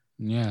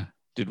 Yeah.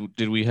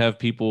 Did we have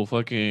people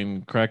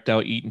fucking cracked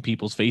out eating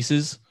people's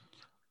faces?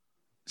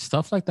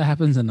 Stuff like that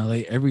happens in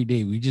LA every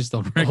day. We just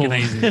don't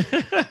recognize it.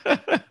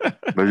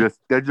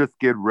 They're just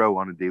Skid Row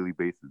on a daily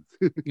basis.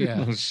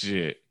 Yeah. Oh,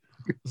 shit.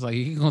 It's like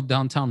you can go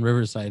downtown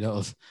Riverside.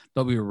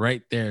 They'll be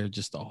right there,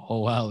 just a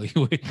whole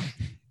alleyway.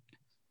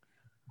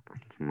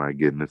 My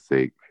goodness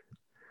sake.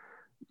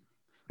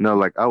 No,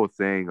 like I was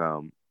saying,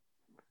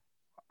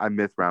 I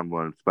missed round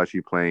one,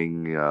 especially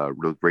playing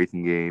those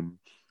racing games.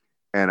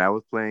 And I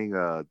was playing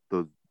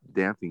those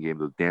dancing games,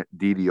 those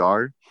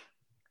DDR.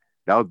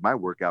 That was my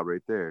workout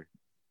right there.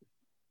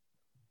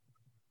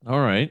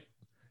 All right.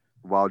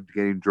 While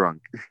getting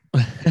drunk.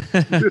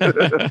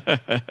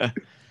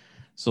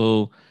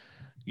 So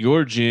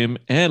your gym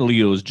and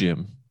Leo's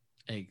gym.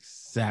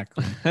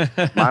 Exactly.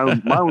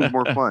 Mine was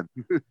more fun.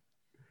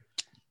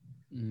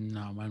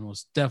 No, mine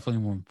was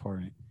definitely more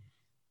important.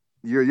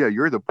 You're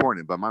the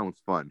important, but mine was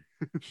fun.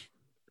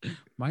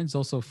 Mine's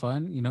also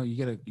fun. You know, you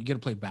get to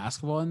play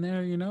basketball in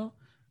there, you know,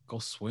 go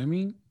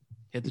swimming,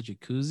 hit the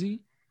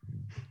jacuzzi,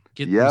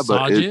 get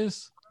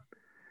massages.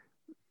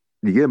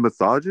 You get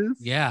massages?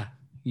 Yeah,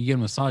 you get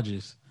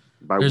massages.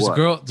 There's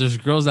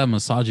girls that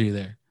massage you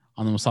there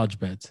on the massage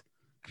beds.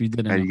 If you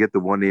didn't, and you get the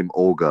one named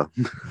Olga.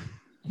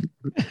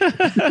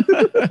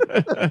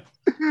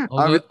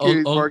 Olga,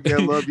 I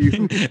love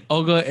you.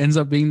 Olga ends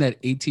up being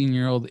that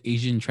 18-year-old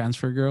Asian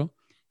transfer girl.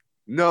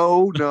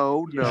 No.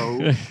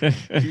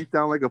 She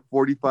sound like a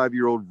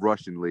 45-year-old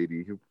Russian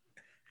lady.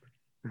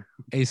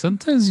 Hey,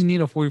 sometimes you need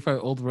a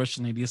 45-year-old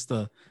Russian lady just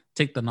to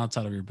take the knots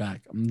out of your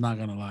back. I'm not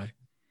gonna lie.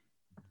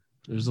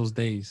 There's those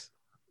days.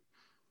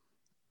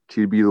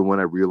 She'd be the one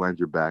that realigns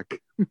your back.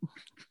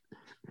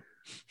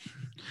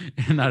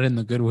 And not in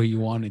the good way you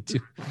wanted to.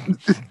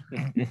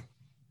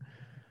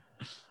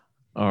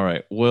 All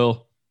right.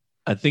 Well,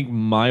 I think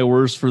my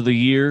worst for the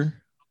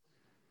year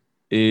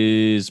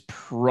is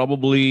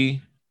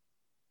probably,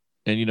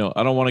 and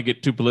I don't want to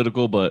get too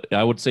political, but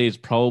I would say it's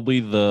probably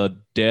the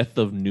death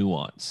of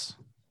Nuance.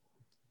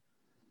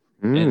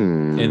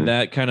 And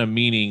that kind of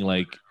meaning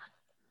like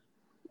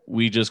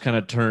we just kind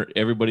of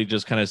everybody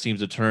just kind of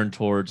seems to turn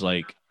towards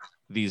like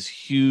these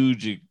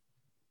huge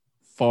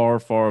far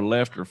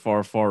left or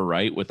far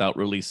right without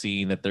really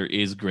seeing that there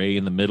is gray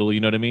in the middle.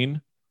 You know what I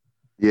mean?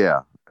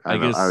 Yeah. I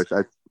guess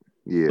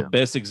yeah. the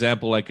best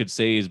example I could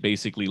say is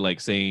basically like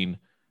saying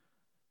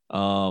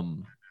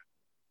the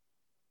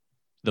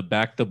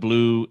back the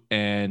blue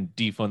and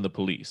defund the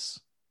police.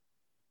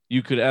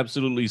 You could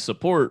absolutely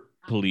support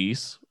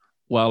police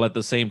while at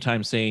the same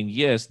time saying,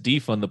 yes,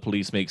 defund the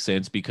police makes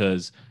sense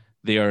because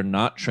they are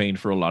not trained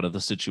for a lot of the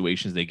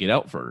situations they get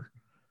out for.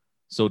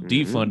 So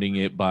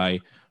defunding it by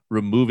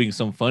removing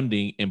some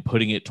funding and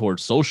putting it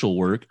towards social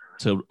work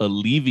to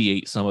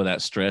alleviate some of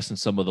that stress and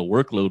some of the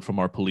workload from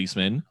our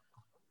policemen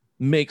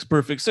makes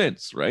perfect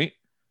sense, right?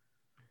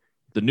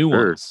 The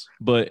nuance.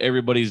 But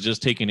everybody's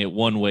just taking it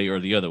one way or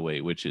the other way,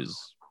 which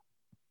is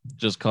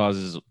just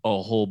causes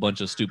a whole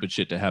bunch of stupid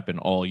shit to happen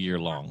all year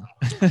long.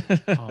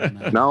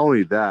 Not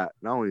only that,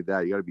 you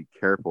got to be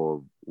careful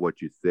of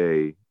what you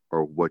say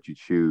or what you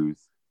choose.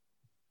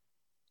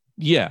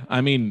 Yeah, I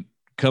mean,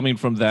 coming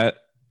from that,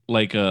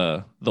 like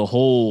the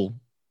whole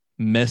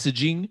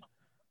messaging,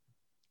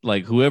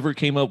 like whoever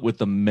came up with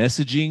the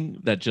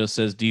messaging that just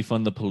says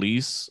defund the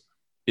police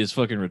is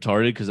fucking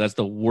retarded because that's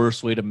the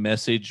worst way to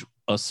message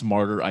a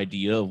smarter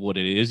idea of what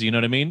it is. You know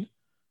what I mean?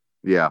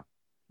 Yeah.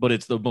 But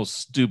it's the most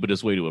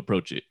stupidest way to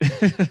approach it.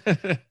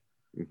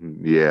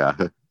 Yeah.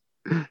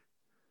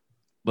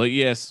 But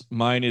yes,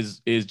 mine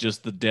is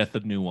just the death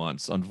of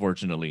nuance,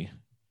 unfortunately,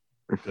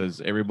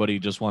 because everybody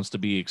just wants to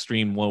be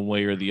extreme one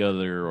way or the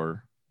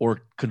other,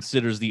 or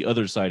considers the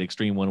other side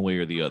extreme one way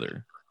or the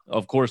other.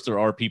 Of course, there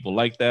are people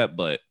like that,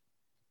 but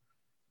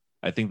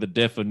I think the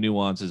death of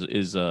nuance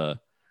is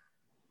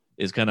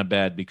kind of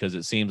bad because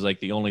it seems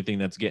like the only thing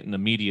that's getting the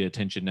media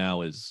attention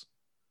now is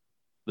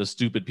the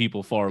stupid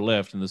people far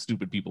left and the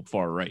stupid people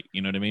far right.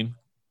 You know what I mean?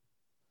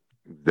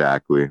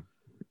 Exactly.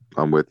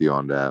 I'm with you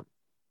on that.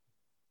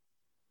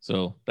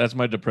 So that's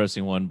my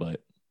depressing one, but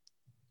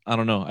I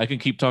don't know. I can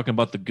keep talking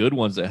about the good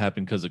ones that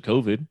happened because of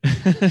COVID.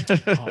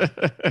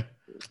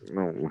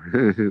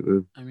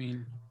 I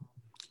mean,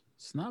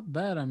 it's not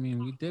bad. I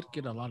mean, we did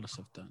get a lot of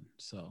stuff done.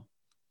 So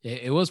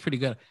it was pretty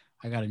good.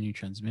 I got a new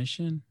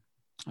transmission.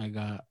 I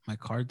got my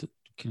car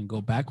can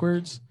go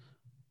backwards.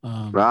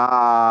 No,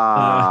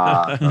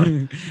 I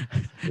mean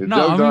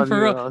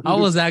for real. I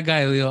was that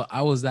guy, Leo.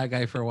 I was that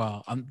guy for a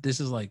while.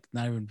 This is like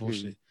not even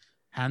bullshit.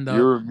 Hand up.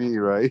 You're me,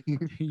 right?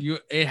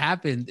 It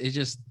happened. It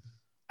just,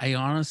 I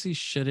honestly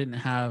shouldn't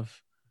have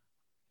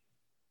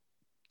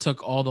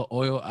took all the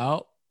oil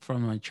out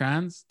from my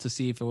trans to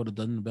see if it would have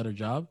done a better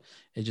job.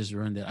 It just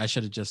ruined it. I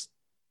should have just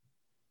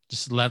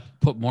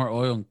put more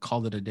oil and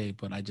called it a day.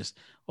 But I'm just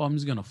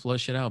gonna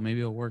flush it out.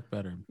 Maybe it'll work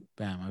better.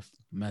 Bam, I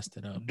messed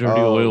it up.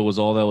 Dirty oil was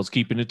all that was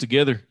keeping it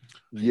together.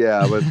 Yeah,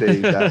 I would say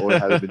that oil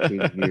hasn't been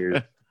changed in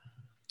years.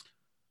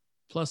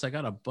 Plus, I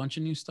got a bunch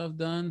of new stuff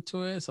done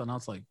to it, so now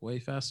it's like way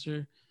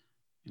faster.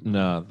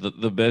 No,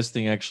 the best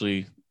thing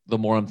actually, the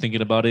more I'm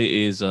thinking about it,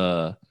 is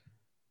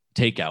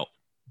takeout.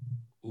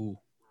 Ooh,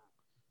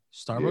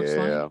 Starbucks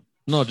line?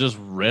 No, just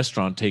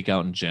restaurant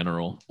takeout in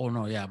general. Oh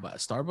no, yeah, but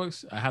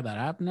Starbucks, I have that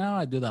app now.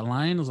 I do that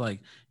line. It's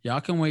like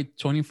y'all can wait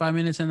 25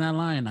 minutes in that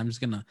line.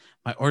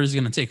 My order's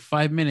gonna take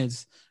 5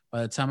 minutes.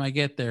 By the time I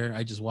get there,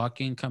 I just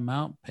walk in, come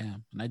out,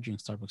 bam, and I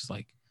drink Starbucks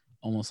like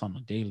almost on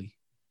a daily.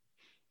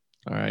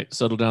 All right,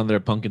 settle down there,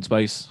 pumpkin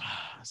spice.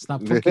 It's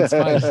not pumpkin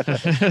spice.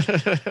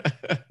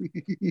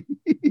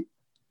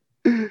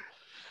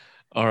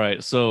 All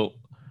right, so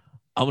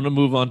I'm going to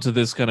move on to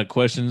this kind of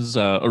questions.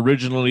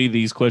 Originally,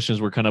 these questions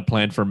were kind of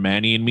planned for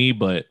Manny and me,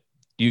 but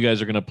you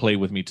guys are going to play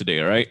with me today,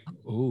 all right?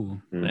 Ooh.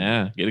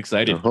 Yeah, get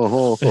excited. You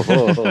don't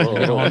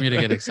want me to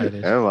get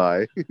excited. Am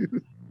I?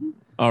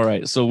 All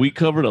right, so we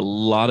covered a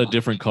lot of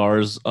different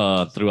cars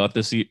throughout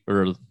this year,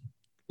 or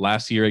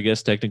last year, I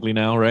guess, technically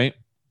now, right?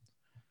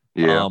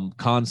 Yeah.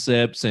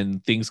 Concepts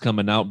and things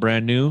coming out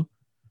brand new.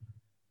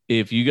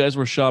 If you guys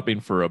were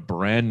shopping for a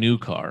brand new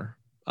car,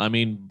 I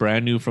mean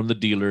brand new from the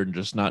dealer and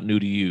just not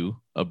new to you,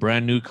 a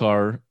brand new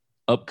car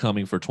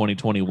upcoming for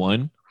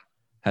 2021,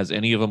 has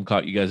any of them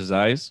caught you guys'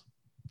 eyes?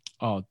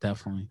 Oh,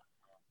 definitely.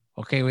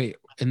 Okay, wait.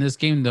 In this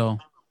game, though,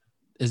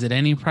 is it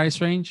any price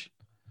range?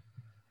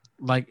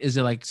 Like, is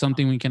it like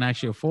something we can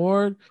actually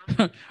afford?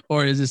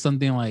 Or is it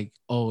something like,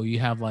 oh, you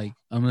have like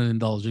 $1 million,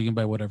 you can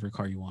buy whatever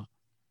car you want?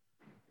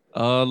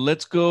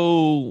 Let's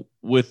go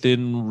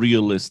within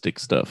realistic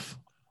stuff.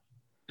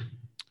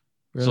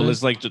 So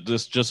let's like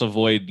just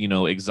avoid,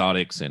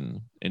 exotics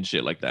and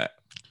shit like that.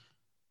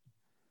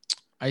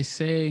 I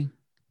say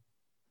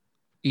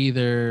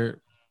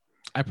either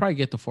I probably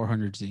get the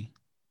 400Z.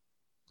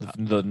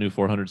 The new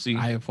 400Z.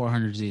 I have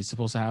 400Z. It's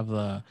supposed to have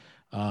the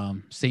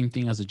same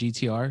thing as a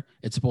GTR.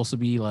 It's supposed to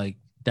be like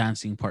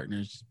dancing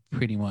partners,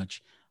 pretty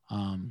much.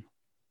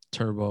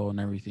 Turbo and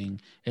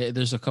everything.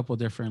 There's a couple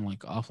different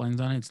like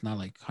offlines on it. It's not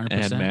like 100%.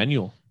 And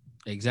manual.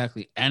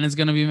 Exactly. And it's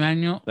gonna be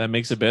manual. That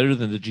makes it better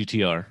than the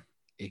GTR.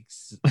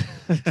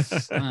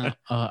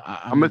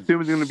 I'm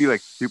assuming it's gonna be like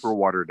super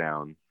watered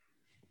down.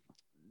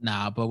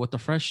 Nah, but with the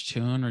fresh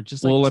tune or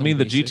just like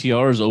the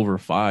GTR is over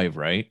 5,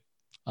 right?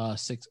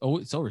 6. Oh,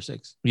 it's over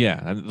 6. Yeah,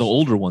 and the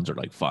older ones are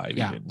like 5.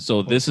 Yeah. Even.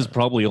 So this is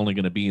probably only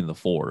going to be in the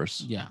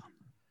 4s. Yeah.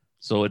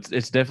 So it's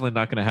definitely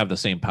not going to have the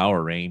same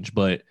power range,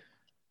 but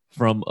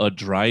from a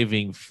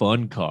driving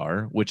fun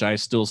car, which I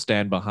still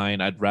stand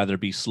behind, I'd rather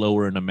be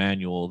slower in a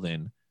manual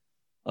than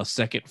a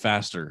second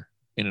faster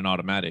in an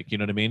automatic. You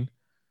know what I mean?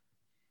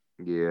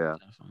 Yeah.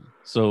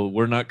 So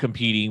we're not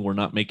competing. We're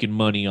not making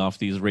money off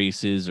these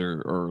races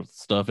or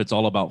stuff. It's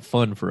all about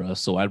fun for us.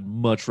 So I'd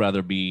much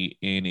rather be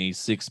in a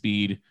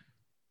 6-speed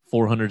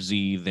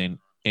 400Z than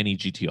any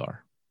GTR.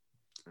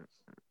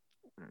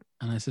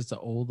 Unless it's the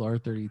old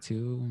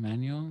R32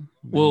 manual.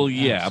 Well,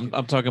 yeah,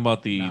 I'm talking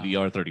about the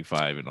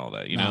R35 and all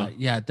that, you know?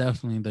 Yeah,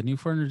 definitely. The new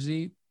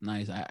 400Z,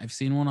 nice. I've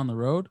seen one on the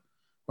road.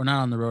 Or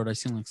not on the road. I've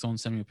seen like someone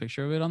send me a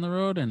picture of it on the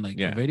road and like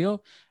a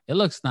video. It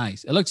looks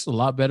nice. It looks a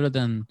lot better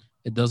than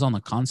it does on the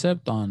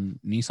concept on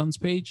Nissan's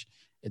page.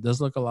 It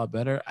does look a lot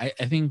better. I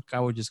think I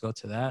would just go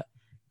to that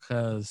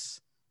because,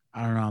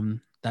 I don't know,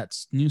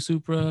 that's new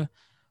Supra.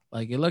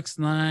 Like, it looks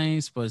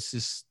nice, but it's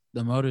just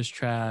the motor's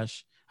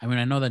trash. I mean,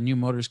 I know that new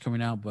motor's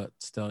coming out, but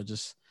still,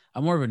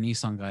 I'm more of a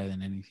Nissan guy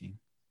than anything.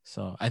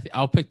 So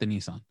I'll pick the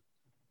Nissan.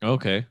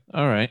 Okay.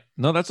 All right.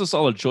 No, that's a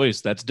solid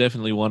choice. That's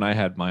definitely one I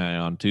had my eye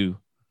on too.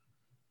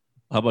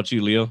 How about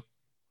you, Leo?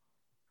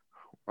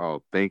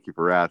 Oh, thank you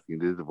for asking.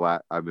 This is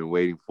what I've been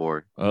waiting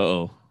for.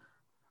 Uh-oh.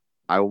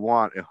 I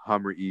want a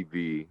Hummer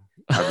EV.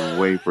 I've been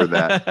waiting for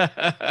that.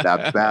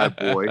 That bad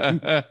boy.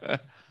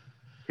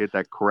 Hit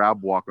that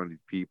crab walk on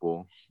these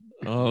people.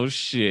 Oh,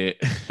 shit.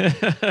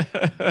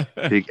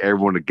 Take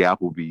everyone to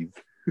Gapplebee's.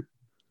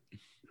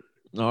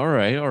 All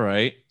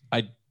right.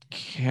 I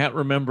can't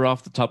remember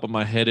off the top of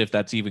my head if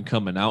that's even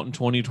coming out in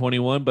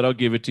 2021, but I'll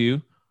give it to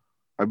you.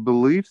 I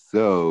believe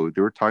so.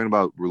 They were talking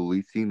about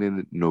releasing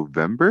in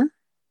November.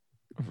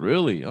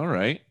 Really? All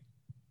right.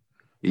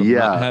 From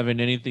not having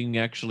anything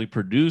actually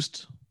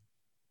produced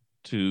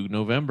to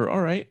November.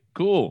 All right.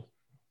 Cool.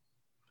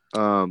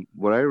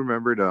 What I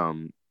remembered,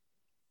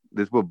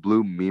 this is what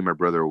blew me and my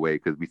brother away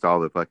because we saw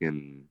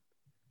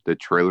the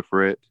trailer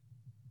for it.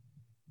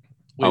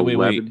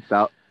 Wait.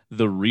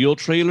 The real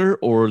trailer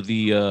or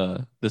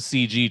the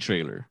CG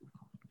trailer?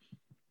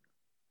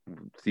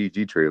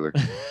 CG trailer.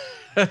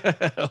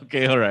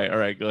 Okay. All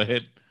right. Go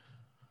ahead.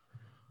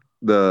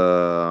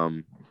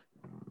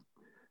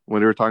 When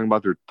they were talking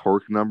about their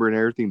torque number and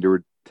everything, they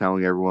were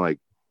telling everyone like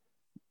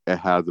it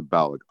has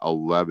about like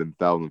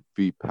 11,000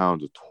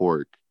 feet-pounds of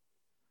torque.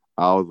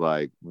 I was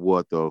like,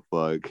 what the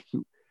fuck?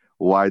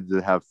 Why does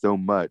it have so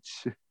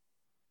much?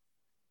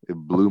 It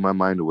blew my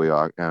mind away,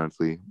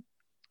 honestly.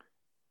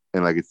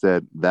 And like I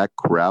said, that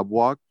crab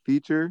walk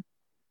feature,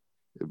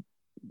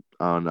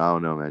 I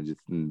don't know, man.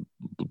 Just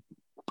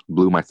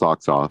blew my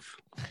socks off.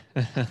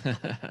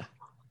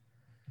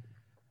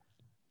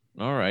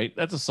 All right,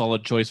 that's a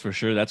solid choice for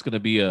sure. That's gonna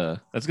be a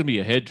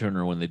head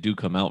turner when they do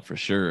come out for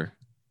sure.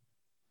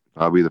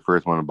 I'll be the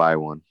first one to buy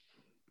one.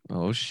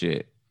 Oh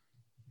shit!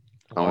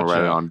 I'm gonna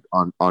write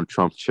it on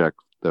Trump's check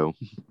though.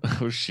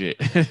 Oh shit!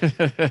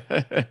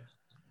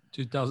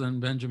 2,000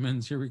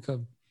 Benjamins, here we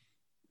come.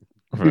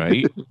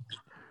 Right.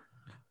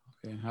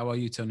 Okay, how about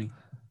you, Tony?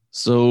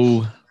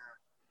 So,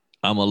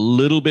 I'm a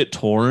little bit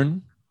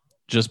torn,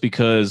 just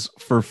because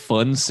for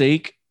fun's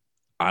sake,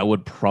 I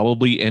would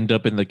probably end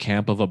up in the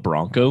camp of a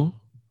Bronco.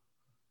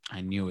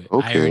 I knew it.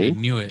 Okay. I already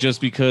knew it. Just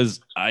because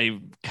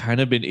I've kind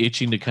of been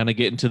itching to kind of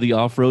get into the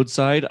off-road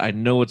side. I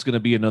know it's going to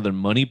be another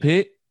money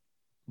pit,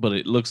 but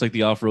it looks like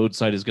the off-road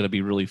side is going to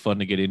be really fun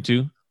to get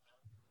into.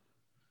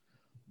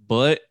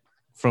 But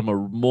from a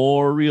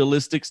more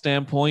realistic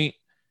standpoint,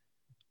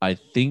 I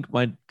think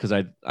because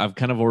I've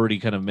kind of already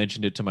kind of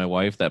mentioned it to my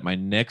wife that my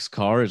next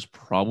car is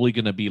probably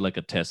going to be like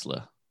a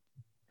Tesla.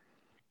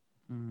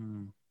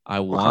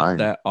 I want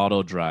that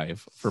auto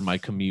drive for my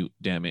commute.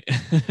 Damn it!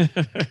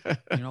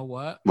 You know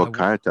what? What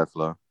kind of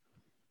Tesla?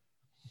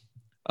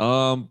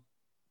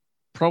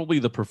 Probably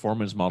the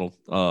performance model,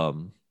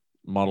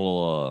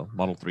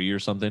 Model 3 or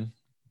something.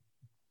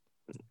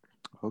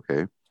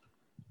 Okay.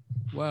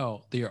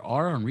 Well, they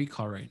are on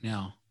recall right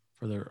now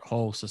for their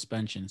whole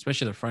suspension,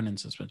 especially the front end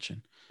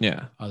suspension.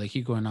 Yeah. They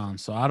keep going on.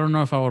 So I don't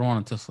know if I would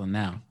want a Tesla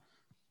now,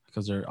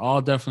 because they're all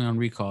definitely on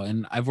recall.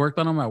 And I've worked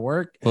on them at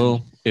work.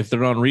 Well, if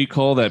they're on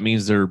recall, that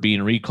means they're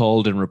being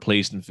recalled and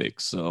replaced and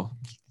fixed. So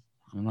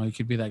I don't know. You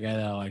could be that guy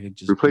that like it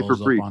just We play for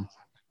blows free. up on.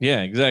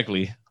 Yeah,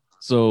 exactly.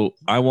 So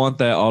I want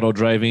that auto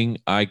driving.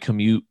 I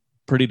commute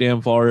pretty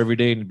damn far every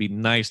day, and it'd be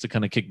nice to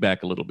kind of kick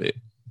back a little bit.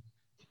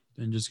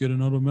 Then just get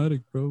an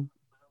automatic, bro.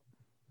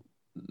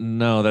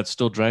 No, that's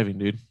still driving,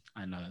 dude.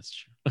 I know that's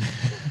true.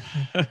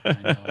 I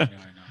know.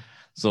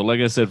 So, like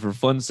I said, for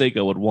fun's sake,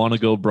 I would want to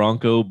go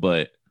Bronco,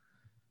 but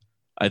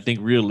I think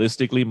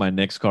realistically, my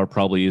next car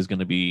probably is going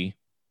to be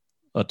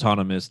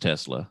autonomous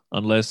Tesla.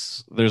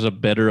 Unless there's a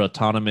better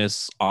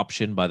autonomous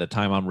option by the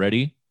time I'm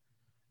ready,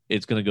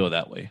 it's going to go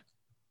that way.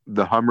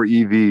 The Hummer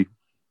EV.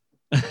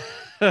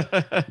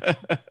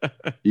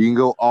 You can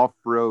go off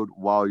road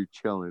while you're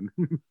chilling.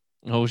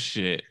 Oh,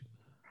 shit.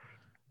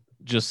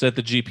 Just set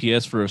the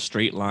GPS for a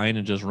straight line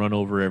and just run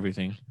over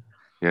everything.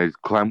 Yeah,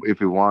 just climb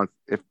if it wants.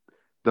 If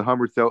the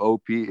Hummer's so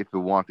OP, if it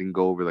wants, it can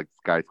go over like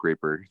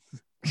skyscrapers.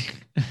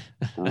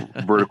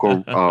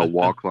 Vertical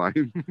wall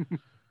climb.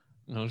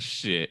 Oh,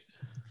 shit.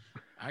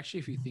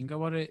 Actually, if you think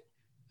about it,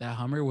 that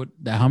Hummer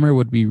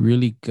would be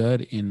really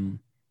good in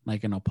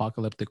like an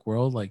apocalyptic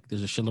world. Like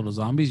there's a shitload of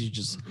zombies, you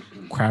just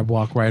crab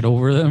walk right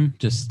over them.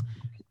 Just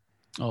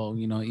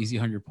easy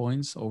 100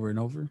 points over and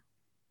over.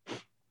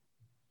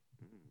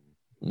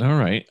 All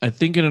right. I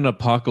think in an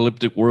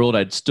apocalyptic world,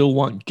 I'd still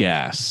want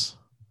gas.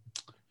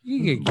 You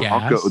can get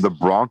gas. The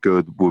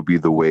Bronco would be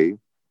the way.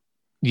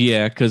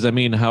 Yeah, because I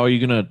mean, how are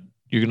you're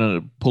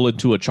gonna pull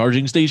into a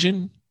charging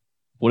station?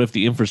 What if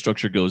the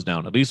infrastructure goes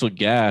down? At least with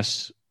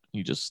gas,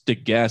 you just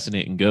stick gas in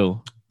it and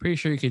go. Pretty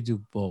sure you could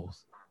do both.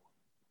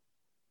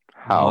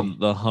 How? On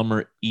the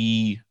Hummer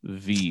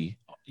EV. You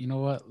know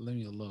what? Let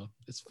me look.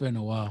 It's been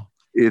a while.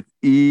 It's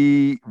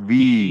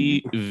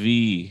EV.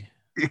 EV.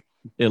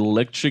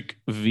 Electric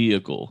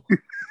vehicle.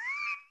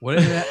 What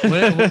if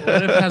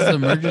it has the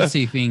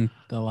emergency thing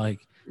that like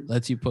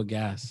lets you put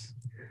gas?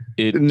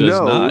 It does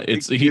not.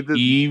 It's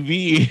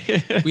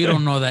EV. We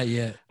don't know that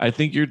yet. I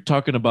think you're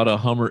talking about a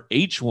Hummer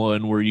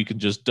H1 where you can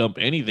just dump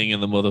anything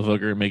in the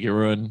motherfucker and make it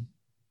run.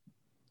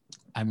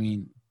 I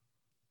mean,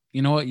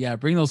 you know what? Yeah,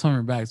 bring those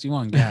Hummer bags. You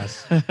want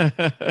gas.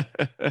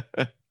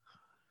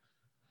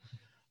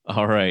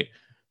 All right.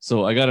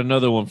 So I got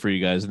another one for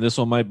you guys. And this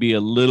one might be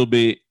a little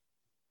bit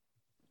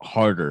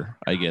harder,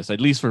 I guess.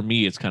 At least for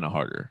me, it's kind of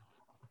harder.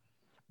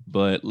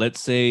 But let's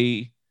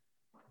say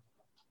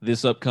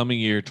this upcoming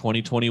year,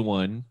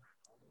 2021,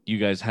 you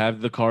guys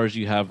have the cars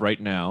you have right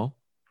now,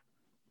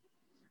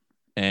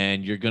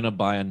 and you're gonna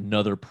buy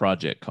another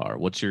project car.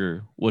 What's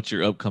your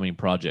upcoming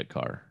project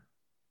car?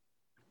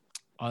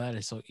 Oh, that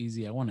is so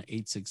easy. I want an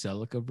 8.6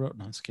 Celica, bro.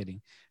 No, I'm just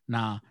kidding.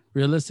 Nah,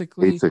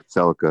 realistically, 8.6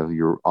 Celica,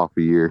 you're off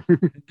a year.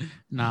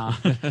 nah.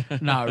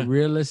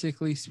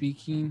 Realistically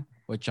speaking,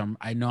 which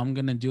I know I'm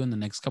gonna do in the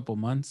next couple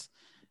months,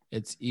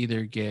 it's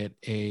either get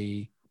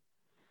a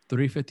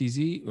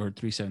 350Z or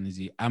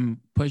 370Z.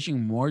 I'm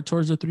pushing more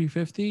towards the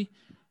 350.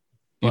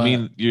 You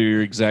mean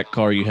your exact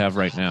car you have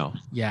right now?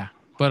 Yeah,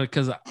 but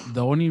because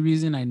the only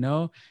reason I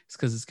know is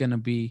because it's gonna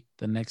be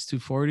the next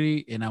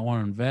 240, and I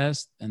want to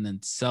invest and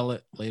then sell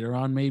it later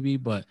on, maybe.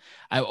 But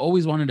I've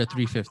always wanted a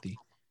 350.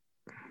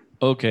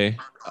 Okay,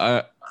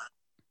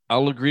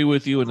 I'll agree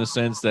with you in the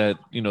sense that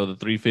the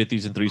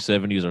 350s and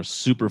 370s are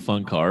super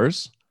fun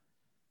cars,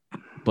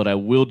 but I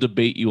will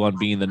debate you on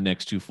being the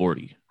next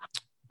 240.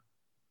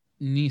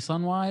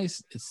 Nissan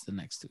wise, it's the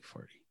next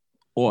 240.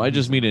 Well, I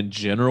just mean in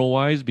general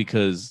wise,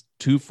 because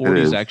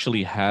 240s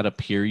actually had a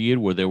period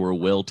where they were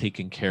well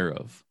taken care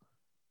of.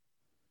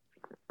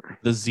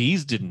 The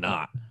Z's did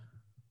not.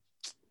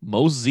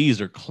 Most Z's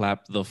are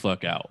clapped the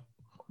fuck out.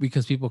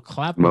 Because people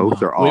clap.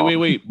 Most are off.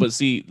 Wait. But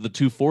see, the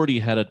 240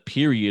 had a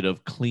period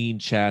of clean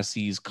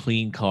chassis,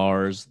 clean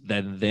cars.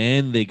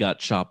 Then they got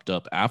chopped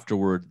up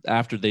afterward,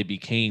 after they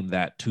became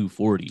that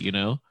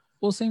 240,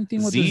 Well, same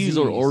thing with Z's the Z's.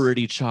 are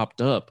already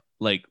chopped up.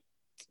 Like,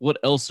 what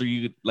else are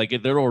you like?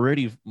 They're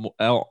already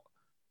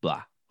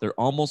blah. They're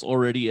almost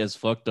already as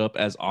fucked up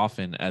as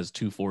often as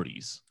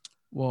 240s.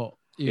 Well,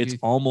 it's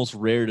almost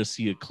rare to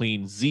see a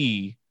clean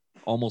Z,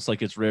 almost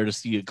like it's rare to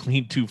see a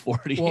clean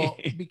 240. Well,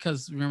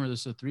 because remember,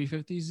 there's a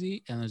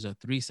 350Z and there's a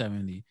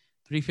 370.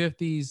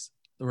 350s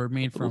were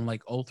made from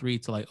like 03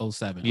 to like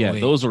 07. Yeah,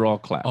 08. Those are all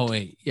clapped.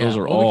 08. Yeah. Those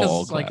are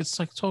all clapped. It's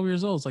like 12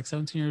 years old. It's like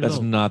 17 years old.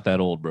 That's not that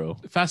old, bro.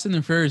 Fast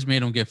and Furious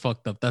made them get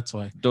fucked up. That's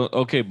why.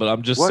 Okay, but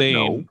I'm just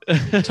saying.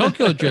 No.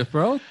 Tokyo Drift,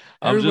 bro.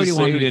 Everybody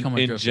wanted to become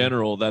a drifter. In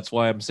general, that's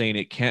why I'm saying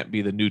it can't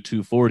be the new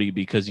 240,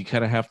 because you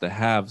kind of have to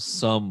have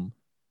some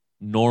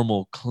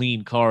normal,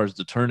 clean cars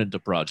to turn into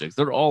projects.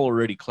 They're all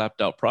already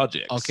clapped out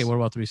projects. Okay, what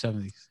about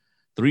 370s?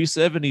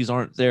 370s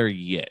aren't there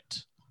yet.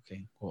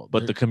 Okay, well,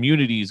 but the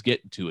community is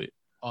getting to it.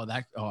 I'm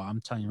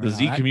telling you right now. The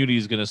Z community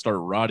is gonna start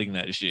rotting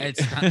that shit.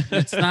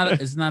 It's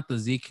not the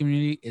Z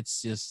community.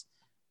 It's just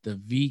the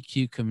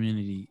VQ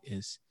community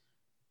is,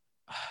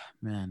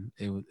 man.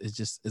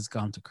 It's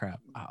gone to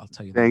crap. I'll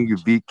tell you. Thank you,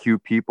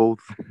 VQ people.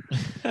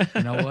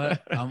 You know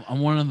what?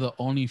 I'm one of the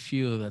only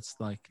few that's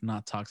like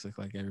not toxic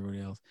like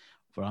everybody else.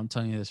 But I'm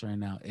telling you this right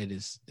now.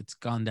 It's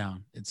gone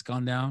down. It's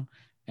gone down,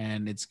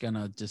 and it's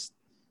gonna just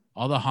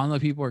all the Honda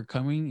people are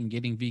coming and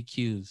getting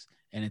VQs,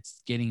 and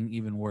it's getting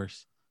even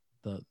worse.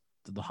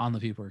 the Honda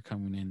people are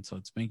coming in, so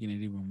it's making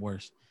it even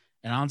worse.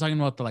 And I'm talking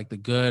about the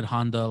good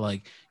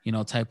Honda,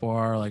 Type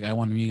R. Like I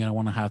want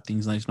to have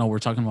things nice. No, we're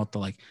talking about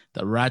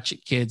the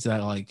ratchet kids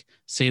that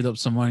saved up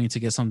some money to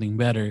get something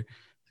better,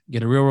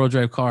 get a real world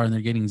drive car, and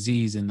they're getting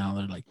Z's, and now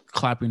they're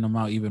clapping them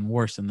out even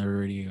worse than they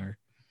already are.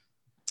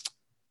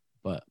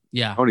 But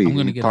yeah, Tony, I'm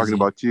gonna get talking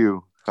about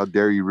you. How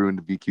dare you ruin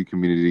the VQ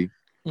community?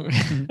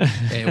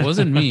 Hey, it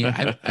wasn't me.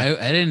 I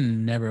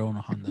didn't never own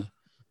a Honda,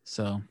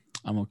 so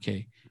I'm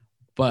okay.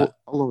 But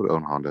I'll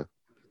own Honda.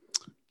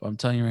 But I'm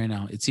telling you right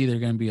now, it's either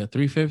going to be a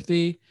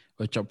 350,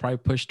 which I'll probably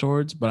push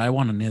towards, but I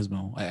want a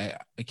Nismo. I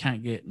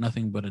can't get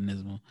nothing but a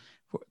Nismo.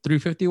 For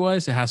 350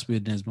 wise, it has to be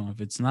a Nismo.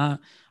 If it's not,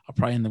 I'll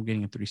probably end up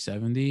getting a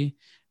 370.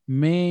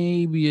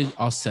 Maybe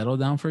I'll settle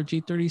down for a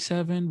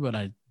G37, but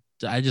I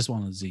just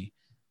want a Z.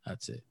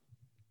 That's it.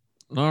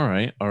 All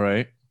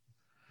right.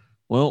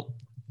 Well,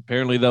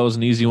 apparently that was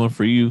an easy one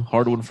for you.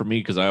 Hard one for me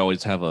because I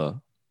always have a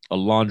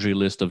laundry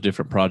list of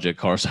different project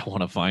cars I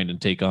want to find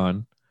and take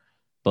on.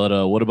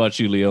 But what about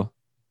you, Leo?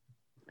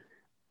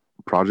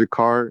 Project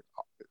car,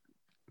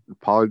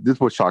 probably this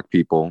will shock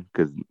people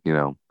because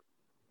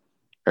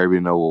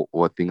everybody know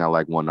what thing I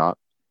like, one not.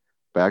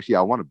 But actually,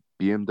 I want a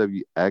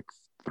BMW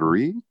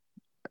X3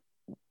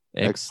 or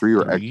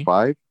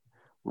X5,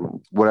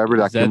 whatever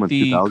that came in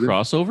 2000.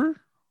 Crossover?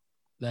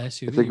 The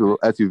SUV. It's like an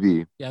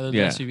SUV. Yeah, the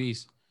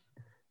SUVs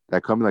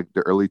that come in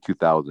the early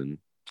 2000s.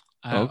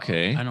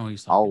 Okay, I know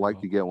he's talking I'll like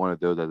to get one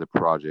of those as a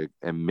project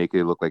and make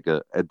it look like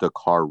a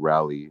Dakar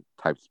rally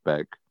type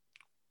spec.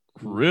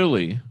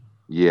 Really?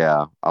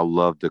 Yeah, I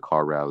love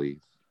Dakar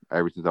rallies.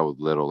 Ever since I was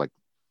little, like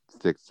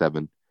 6,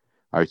 7,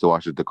 I used to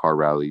watch the Dakar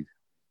rallies.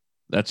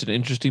 That's an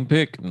interesting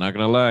pick. I'm not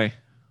gonna lie.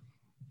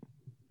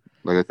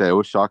 Like I said, it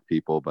will shock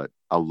people, but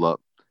I love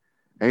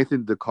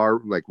anything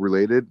Dakar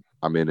related.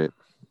 I'm in it.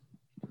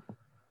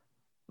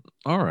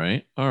 All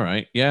right.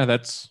 Yeah,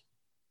 that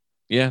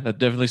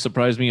definitely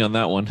surprised me on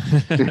that one.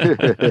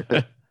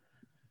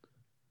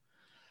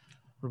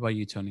 What about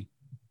you, Tony?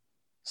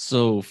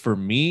 So for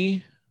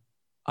me,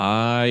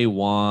 I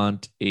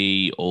want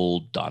a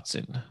old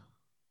Datsun.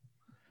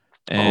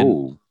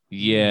 And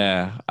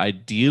yeah,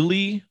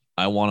 ideally,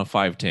 I want a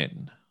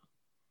 510.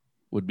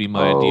 Would be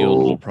my ideal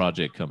little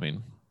project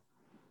coming.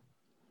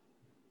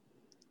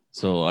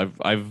 So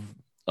I've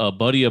a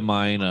buddy of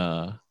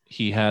mine,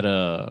 he had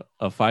a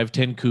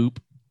 510 coupe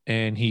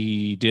and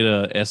he did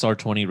a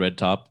SR20 red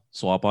top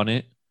swap on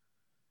it.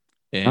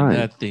 And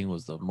that thing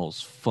was the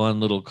most fun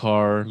little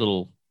car,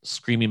 little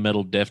screaming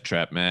metal death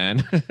trap,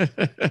 man.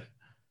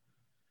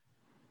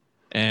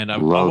 And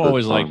I've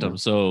always liked them.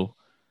 So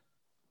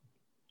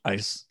I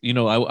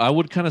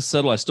would kind of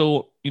settle. I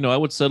still, I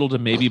would settle to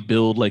maybe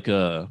build like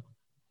a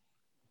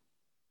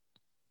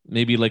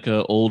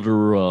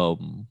older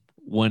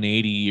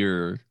 180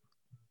 or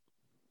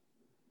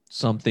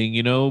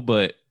something,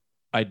 but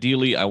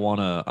ideally I want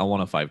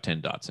a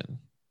 510 Datsun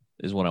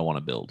is what I want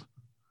to build.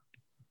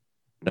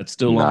 That's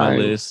still on my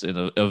list,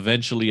 and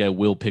eventually I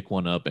will pick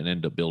one up and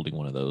end up building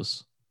one of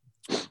those.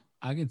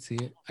 I can see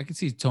it. I can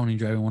see Tony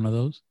driving one of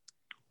those.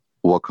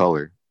 What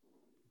color?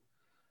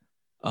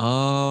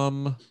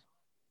 I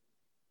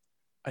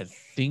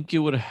think it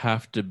would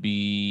have to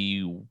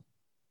be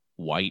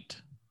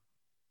white,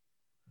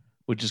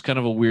 which is kind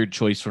of a weird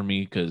choice for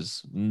me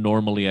because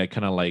normally I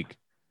kind of like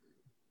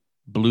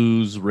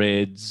blues,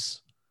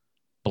 reds,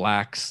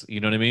 blacks, you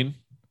know what I mean?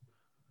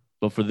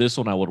 But for this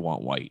one, I would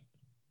want white.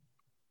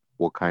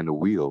 What kind of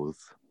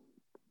wheels?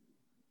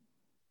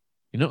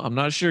 I'm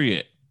not sure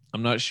yet.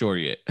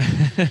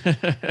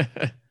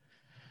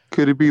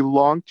 Could it be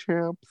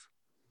Longchamps?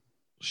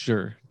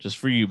 Sure. Just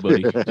for you,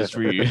 buddy. Just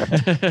for you. You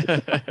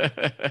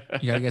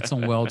gotta get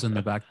some welds in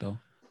the back, though.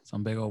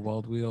 Some big old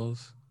weld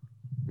wheels.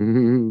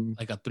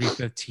 Like a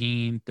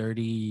 315,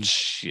 30.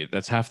 Shit,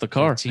 that's half the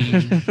car. That's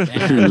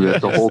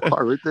the whole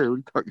car right there. What are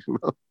you talking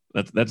about?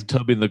 That's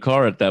tubbing the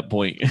car at that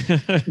point.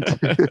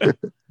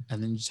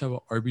 And then you just have an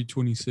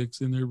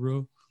RB26 in there,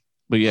 bro.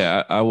 But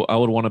yeah, I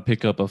would want to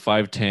pick up a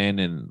 510,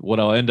 and what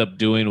I'll end up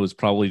doing was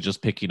probably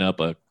just picking up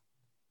a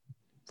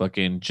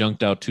fucking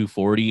junked out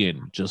 240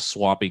 and just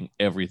swapping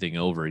everything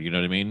over. You know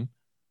what I mean?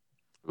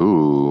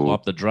 Ooh.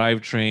 Swap the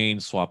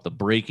drivetrain, swap the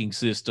braking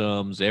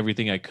systems,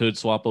 everything I could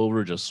swap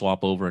over, just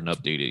swap over and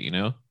update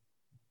it,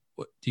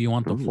 What, do you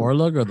want the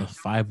 4-lug or the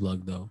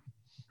 5-lug, though?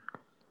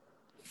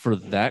 For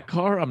that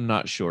car, I'm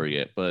not sure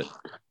yet, but...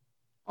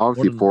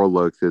 Obviously 4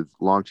 lugs, because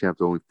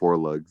Longchamp's only 4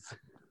 lugs.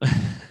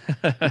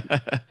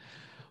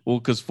 Well,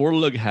 because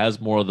 4-lug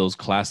has more of those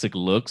classic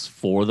looks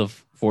for the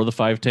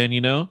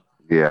 510,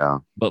 Yeah.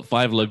 But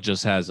 5-lug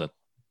just has a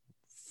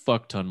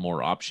fuck ton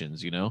more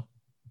options,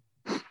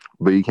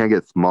 But you can't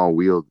get small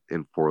wheels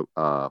in 5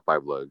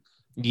 lugs.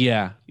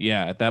 Yeah.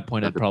 At that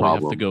point, That's I'd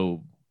probably have to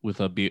go with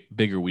a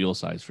bigger wheel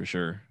size for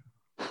sure.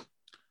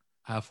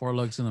 I have 4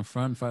 lugs in the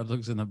front, 5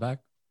 lugs in the back.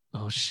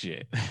 Oh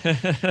shit!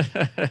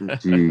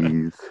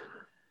 Jeez.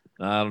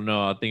 I don't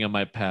know. I think I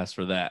might pass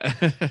for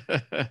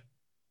that.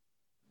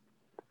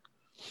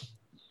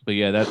 But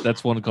yeah,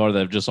 that's one car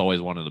that I've just always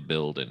wanted to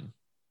build, and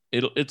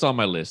It's on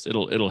my list.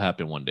 It'll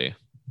happen one day.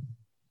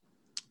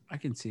 I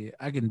can see it.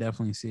 I can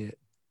definitely see it.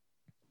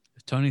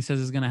 If Tony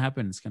says it's gonna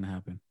happen, it's gonna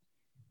happen.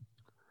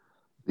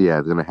 Yeah,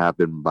 it's gonna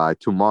happen by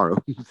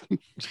tomorrow.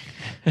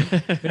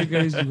 Hey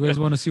guys, you guys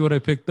want to see what I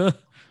picked up?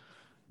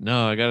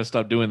 No, I gotta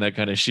stop doing that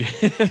kind of shit.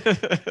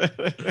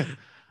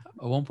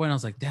 At one point, I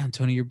was like, "Damn,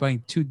 Tony, you're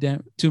buying too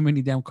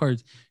many damn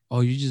cards.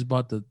 Oh, you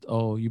bought the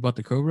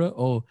Cobra.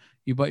 Oh,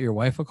 you bought your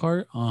wife a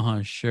car.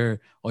 Sure.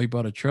 Oh, you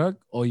bought a truck.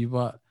 Oh, you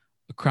bought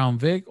a Crown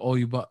Vic. Oh,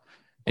 you bought.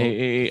 Oh,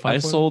 Hey, I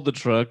sold the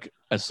truck.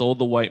 I sold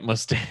the white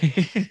Mustang.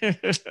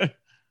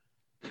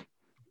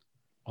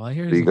 All I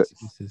hear is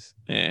excuses.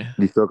 Yeah,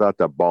 You still got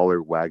the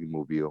baller wagon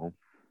mobile.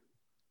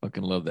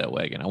 fucking love that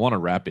wagon. I want to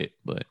wrap it,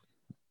 but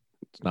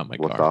it's not my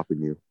What's car.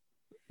 stopping you?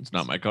 It's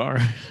not my car.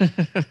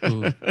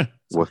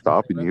 What's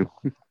stopping you?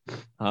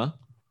 Huh?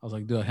 I was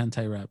like, do a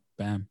hentai wrap.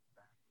 Bam.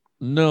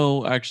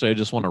 No, actually, I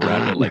just want to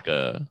wrap it like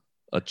a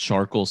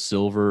charcoal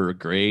silver or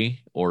gray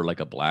or like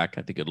a black.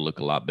 I think it'll look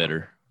a lot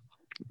better.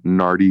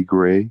 Nardy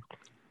gray.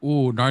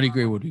 Ooh, Nardy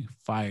Gray would be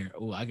fire.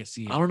 Ooh, I can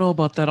see it. I don't know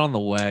about that on the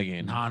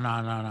wagon. No.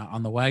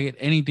 On the wagon,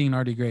 anything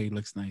Nardy Gray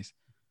looks nice.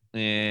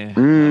 Yeah, I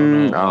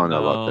don't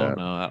know about that.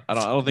 No, I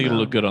don't think it'll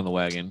look good on the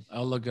wagon.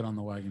 I'll look good on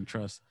the wagon.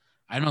 Trust.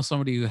 I know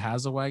somebody who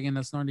has a wagon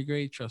that's Nardy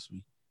Gray. Trust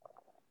me.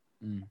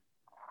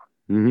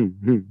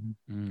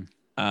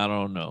 I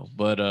don't know,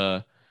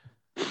 but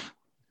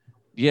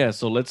yeah.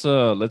 So let's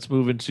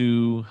move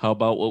into how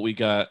about what we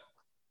got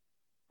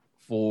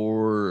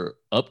for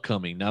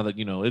upcoming. Now that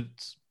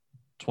it's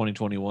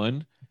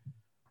 2021,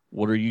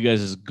 what are you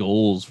guys'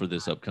 goals for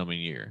this upcoming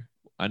year?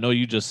 I know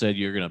you just said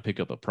you're gonna pick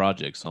up a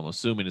project, so I'm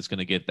assuming it's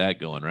gonna get that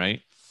going,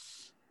 right?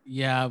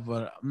 Yeah,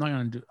 but I'm not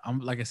gonna do.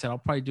 Like I said, I'll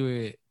probably do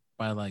it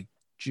by like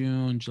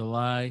June,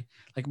 July.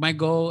 Like my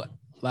goal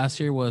last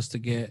year was to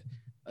get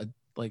a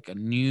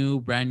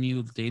brand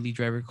new daily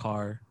driver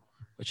car,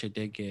 which I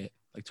did get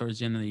like towards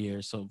the end of the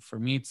year. So for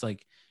me, it's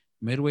like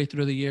midway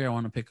through the year, I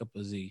want to pick up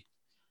a Z,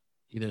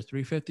 either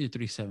 350 or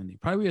 370.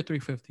 Probably a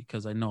 350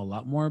 because I know a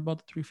lot more about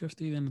the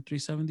 350 than the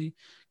 370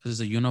 because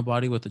it's a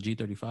unibody with the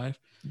G35.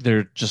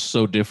 They're just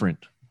so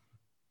different.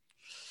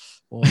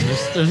 Well,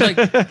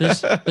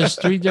 there's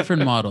three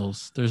different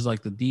models. There's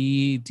like the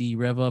D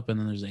Rev Up, and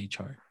then there's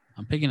HR.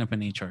 I'm picking up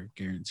an HR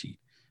guaranteed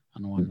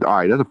on one. All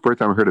right, that's the first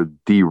time I heard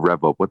of D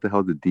Rev Up. What the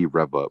hell is a D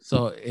Rev Up?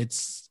 So it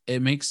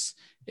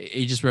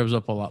just revs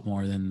up a lot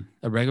more than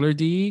a regular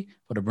DE,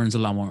 but it burns a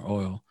lot more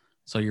oil.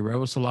 So your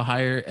rev is a lot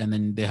higher, and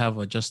then they have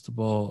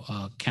adjustable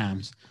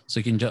cams, so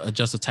you can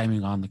adjust the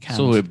timing on the cams.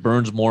 So it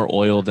burns more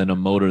oil than a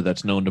motor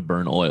that's known to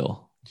burn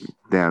oil.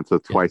 Damn, so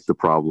twice the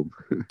problem.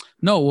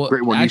 No, well,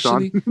 Great one,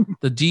 actually,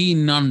 the D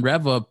non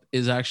rev up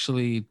is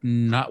actually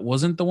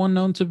wasn't the one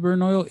known to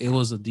burn oil. It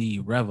was a D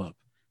rev up.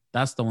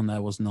 That's the one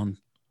that was known.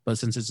 But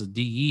since it's a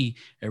DE,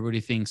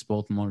 everybody thinks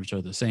both motors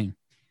are the same.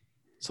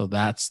 So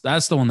that's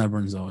the one that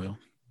burns oil,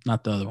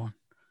 not the other one.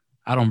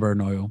 I don't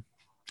burn oil.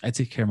 I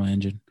take care of my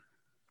engine.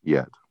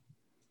 Yeah.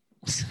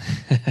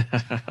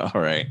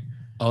 All right.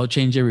 I'll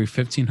change every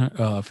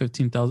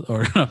 15,000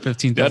 or not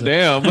 15,000.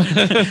 Goddamn.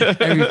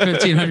 Every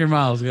 1,500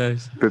 miles,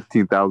 guys.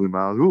 15,000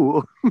 miles.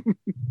 Ooh.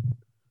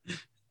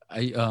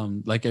 I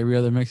like every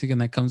other Mexican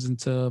that comes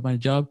into my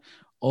job.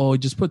 Oh,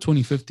 just put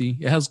 2050.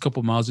 It has a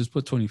couple miles. Just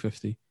put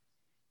 2050.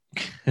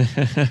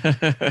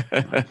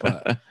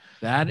 But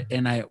that,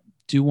 and I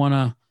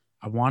want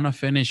to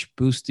finish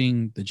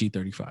boosting the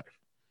G35.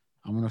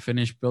 I'm gonna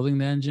finish building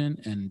the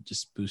engine and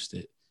just boost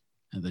it,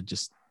 and then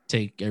just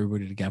take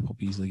everybody to Gap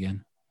Hope Easily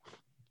again.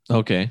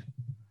 Okay.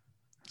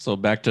 So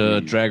back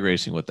to drag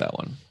racing with that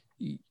one.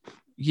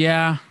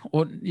 Yeah.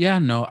 Well, yeah,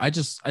 no. I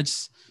just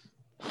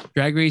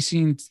drag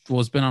racing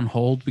was been on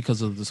hold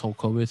because of this whole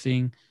COVID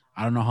thing.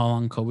 I don't know how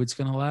long COVID's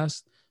gonna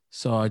last.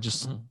 So I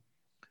just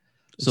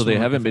So they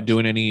haven't been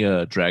doing any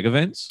drag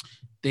events?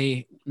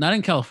 Not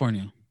in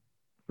California.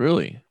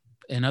 Really?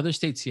 In other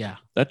states, yeah.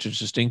 That's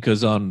interesting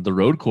because on the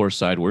road course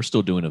side, we're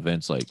still doing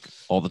events like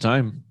all the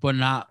time. But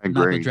not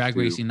the drag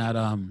racing,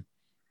 not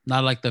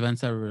like the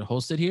events that were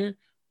hosted here.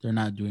 They're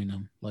not doing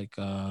them. Like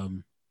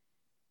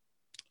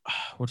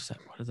what is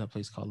that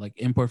place called? Like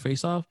Import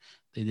Face Off.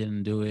 They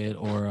didn't do it.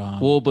 Or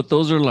well, but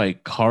those are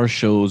like car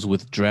shows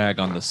with drag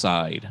on the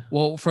side.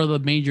 Well, for the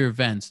major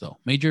events though,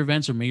 major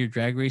events or major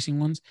drag racing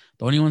ones,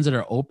 the only ones that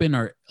are open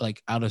are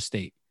like out of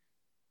state.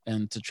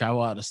 And to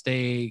travel out of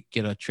state,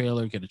 get a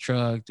trailer, get a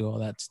truck, do all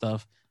that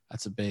stuff.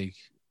 What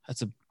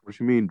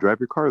you mean? Drive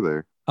your car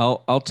there.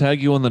 I'll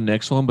tag you on the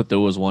next one, but there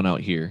was one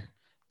out here.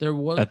 There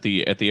was at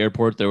the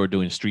airport. They were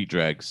doing street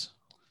drags.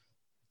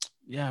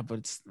 Yeah, but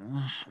it's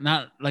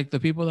not like the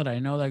people that I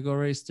know that go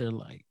race. They're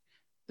like,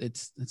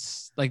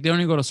 it's like they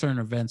only go to certain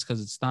events because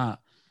it's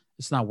not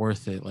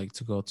worth it. Like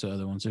to go to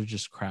other ones, they're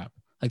just crap.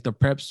 Like the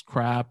preps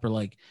crap, or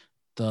like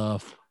the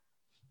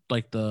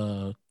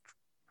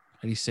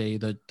how do you say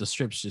the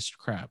strips just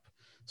crap.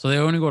 So they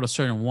only go to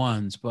certain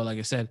ones. But like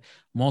I said,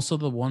 most of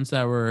the ones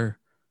that were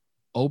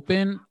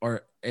open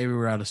are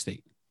everywhere out of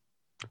state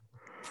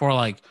for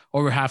like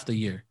over half the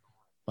year.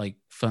 Like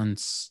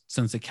since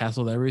they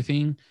canceled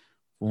everything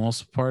for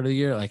most part of the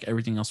year, like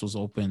everything else was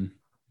open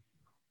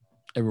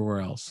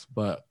everywhere else.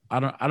 But I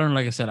don't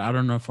like I said, I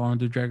don't know if I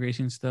want to do drag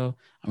racing still.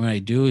 I mean, I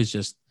do.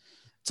 It's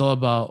all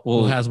about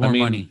who has more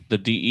money. The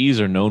DEs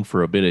are known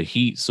for a bit of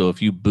heat, so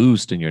if you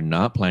boost and you're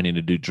not planning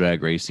to do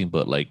drag racing,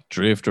 but like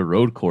drift or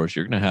road course,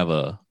 you're gonna have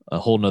a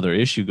whole nother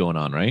issue going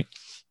on, right?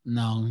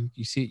 No,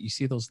 you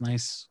see those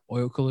nice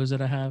oil coolers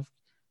that I have,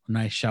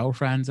 nice shower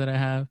fans that I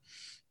have,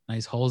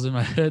 nice holes in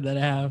my hood that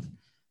I have.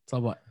 It's all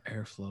about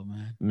airflow,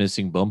 man.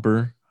 Missing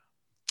bumper.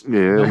 Yeah.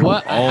 You know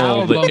what? I have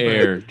All a the bumper.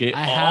 air. Get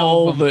I have a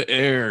all bumper. the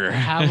air. I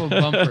have a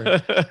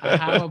bumper. I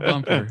have a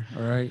bumper.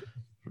 All right.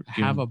 I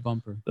have a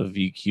bumper. The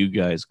VQ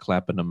guys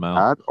clapping them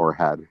out.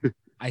 Had?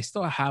 I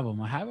still have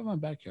them. I have them in my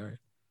backyard.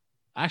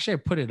 Actually, I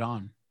put it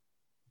on.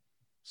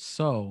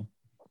 So,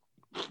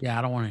 yeah,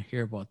 I don't want to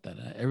hear about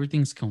that.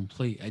 Everything's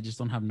complete. I just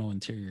don't have no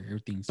interior.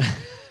 Everything's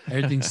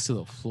to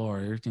the floor.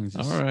 Everything's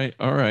just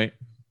All right.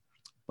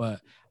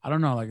 But I don't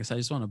know. Like I said, I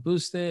just want to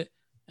boost it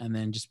and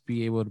then just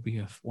be able to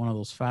be one of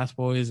those fast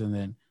boys and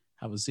then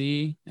have a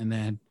Z. And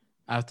then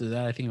after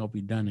that, I think I'll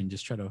be done and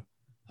just try to.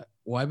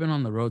 Well, I've been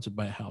on the road to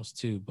buy a house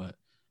too, but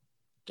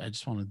I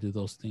just want to do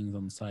those things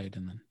on the side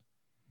and then.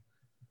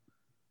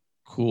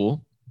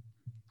 Cool.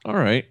 All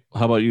right.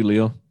 How about you,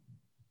 Leo?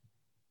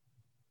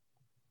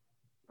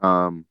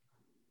 I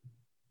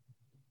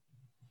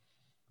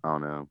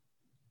don't know.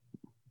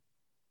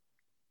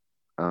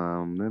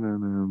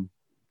 No.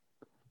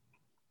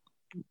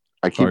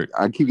 I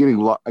keep getting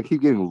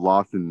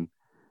lost in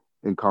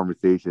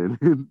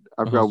conversation.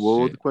 I forgot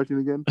what was the question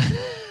again.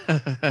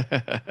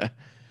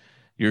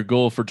 Your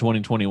goal for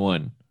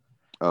 2021.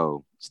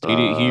 Oh, state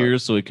it here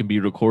so it can be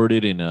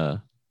recorded and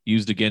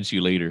used against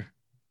you later.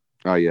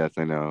 Oh yes,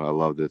 I know. I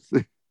love this.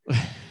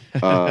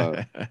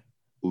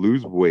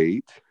 Lose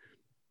weight.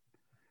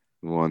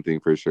 One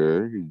thing for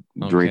sure.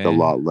 Drink a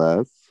lot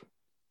less.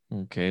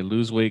 Okay,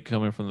 lose weight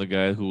coming from the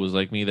guy who was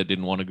like me that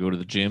didn't want to go to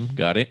the gym.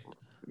 Got it.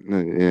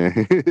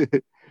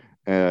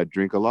 Yeah.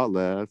 Drink a lot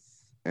less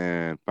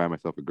and find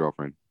myself a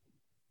girlfriend.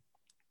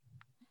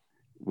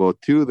 Well,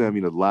 two of them,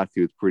 the last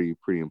two is pretty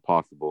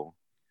impossible.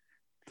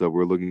 So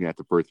we're looking at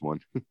the first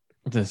one.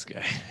 This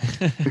guy.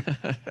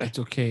 It's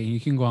okay. You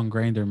can go on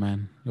Grindr,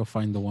 man. You'll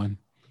find the one.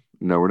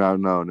 No, we're not.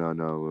 No.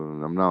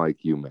 I'm not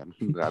like you, man.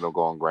 I don't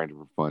go on Grindr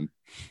for fun.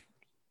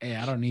 Hey,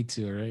 I don't need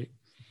to, all right?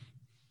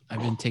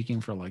 I've been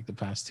taking for like the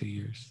past 2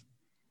 years.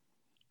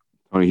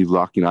 Tony, he's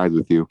locking eyes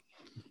with you.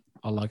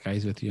 I'll lock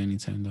eyes with you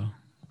anytime, though.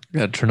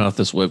 Gotta turn off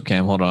this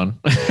webcam. Hold on.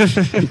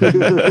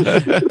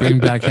 Bring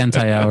back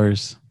hentai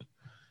hours.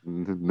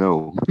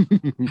 No.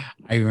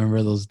 I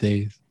remember those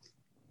days.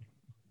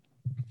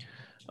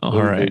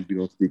 All right. We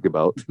don't speak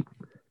about.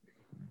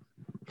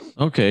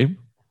 Okay.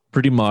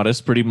 Pretty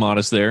modest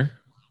there.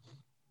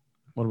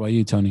 What about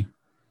you, Tony?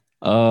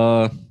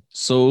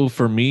 So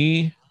for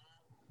me,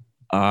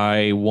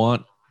 I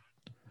want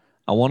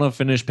to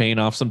finish paying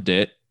off some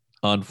debt.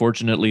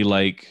 Unfortunately,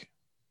 like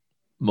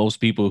most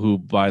people who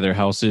buy their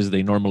houses,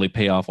 they normally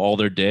pay off all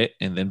their debt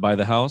and then buy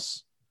the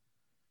house.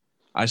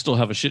 I still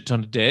have a shit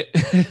ton of debt,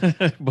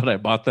 but I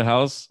bought the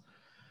house.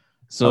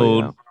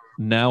 So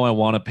now I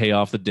want to pay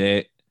off the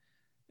debt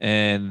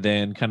and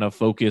then kind of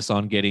focus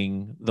on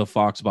getting the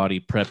Fox body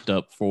prepped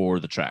up for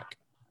the track.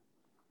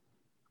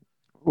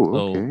 Oh,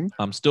 okay. So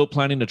I'm still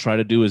planning to try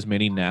to do as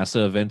many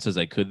NASA events as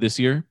I could this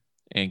year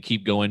and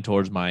keep going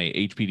towards my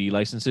HPD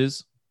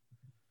licenses.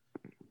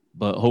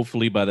 But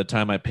hopefully by the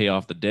time I pay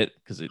off the debt,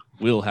 because it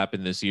will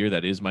happen this year,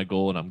 that is my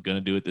goal and I'm going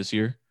to do it this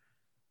year.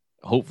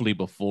 Hopefully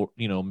before,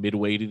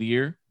 midway to the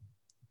year.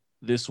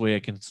 This way I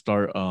can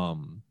start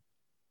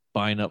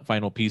buying up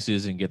final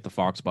pieces and get the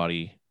Fox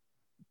body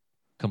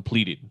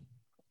completed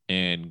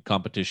and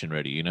competition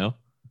ready, Oh,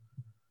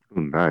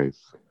 nice.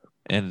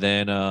 And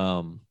then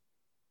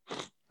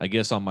I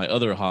guess on my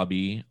other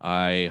hobby,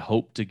 I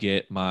hope to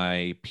get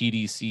my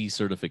PDC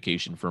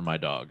certification for my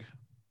dog,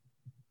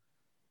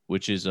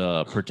 which is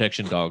a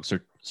protection dog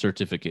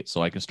certificate,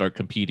 so I can start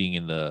competing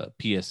in the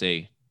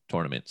PSA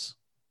tournaments.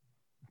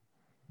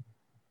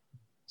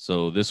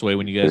 So this way,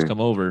 when you guys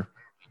come over,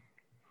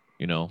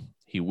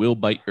 he will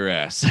bite your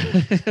ass.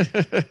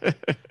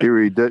 He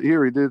already did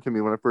it to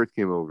me when I first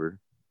came over.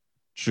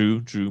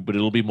 True, but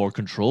it'll be more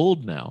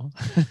controlled now.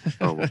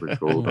 Oh, more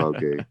controlled.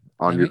 Okay.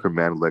 On your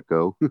command, let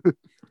go.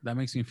 That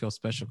makes me feel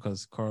special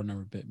because Carl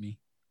never bit me.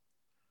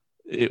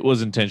 It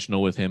was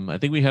intentional with him. I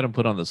think we had him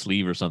put on the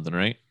sleeve or something,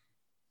 right?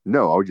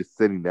 No, I was just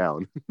sitting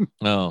down.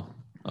 Oh,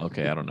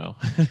 okay. I don't know.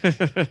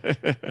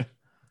 Your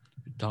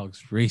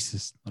dog's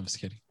racist. I'm just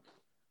kidding.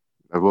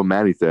 That's what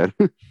Manny said.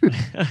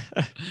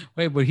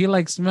 Wait, but he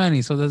likes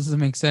Manny, so that doesn't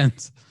make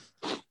sense.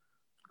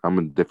 I'm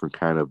a different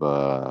kind of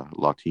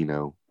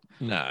Latino.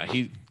 Nah,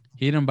 he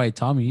didn't bite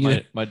Tommy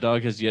either. My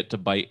dog has yet to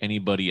bite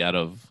anybody out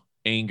of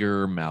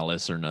anger,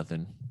 malice, or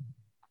nothing.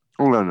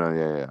 Oh no,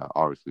 yeah,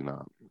 obviously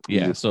not.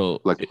 Yeah,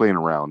 so like playing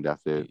around,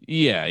 that's it.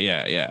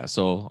 Yeah.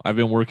 So I've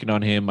been working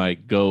on him. I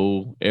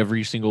go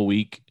every single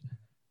week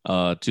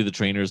to the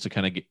trainers to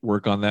kind of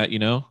work on that,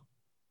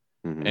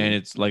 Mm-hmm. And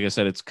it's like I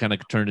said, it's kind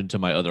of turned into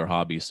my other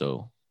hobby.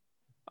 So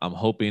I'm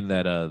hoping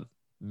that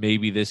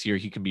maybe this year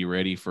he can be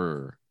ready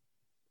for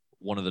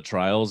one of the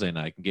trials and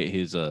I can get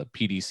his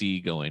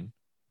PDC going,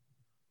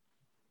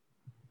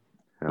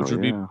 Hell which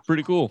would be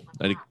pretty cool.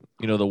 I think,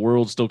 the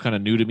world's still kind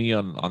of new to me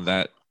on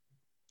that,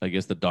 I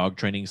guess, the dog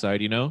training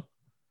side,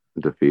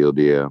 The field,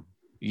 yeah.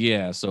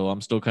 Yeah, so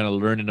I'm still kind of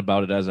learning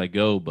about it as I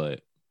go,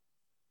 but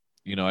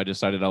I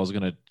decided I was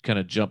going to kind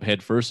of jump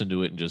head first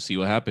into it and just see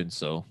what happens.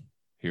 So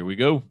here we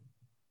go.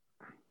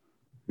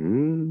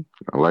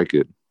 I like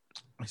it.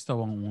 I still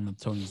want one of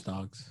Tony's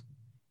dogs.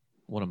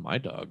 One of my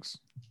dogs.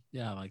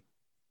 Yeah, like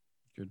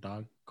your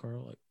dog,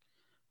 Carl. Like,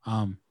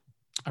 I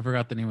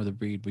forgot the name of the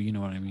breed, but you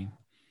know what I mean.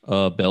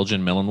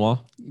 Belgian Malinois.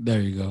 There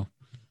you go.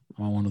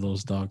 I want one of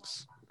those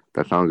dogs.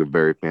 That sounds like a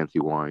very fancy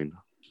wine.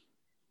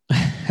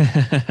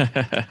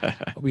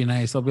 It'll be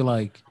nice. I'll be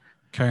like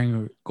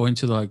going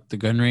to the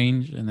gun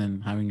range and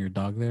then having your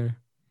dog there,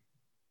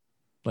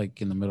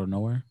 like in the middle of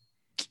nowhere.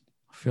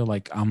 I feel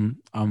like I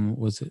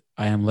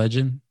Am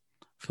Legend.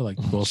 I feel like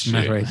Will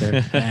Smith right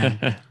there.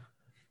 Man.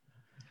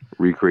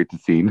 Recreate the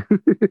scene.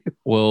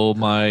 Well,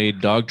 my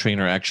dog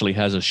trainer actually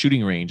has a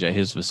shooting range at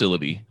his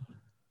facility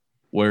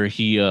where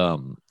he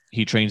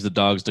trains the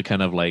dogs to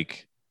kind of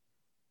like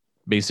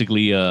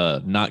basically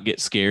not get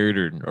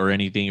scared or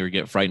anything or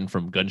get frightened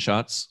from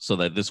gunshots, so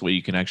that this way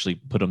you can actually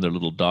put them their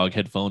little dog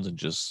headphones and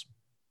just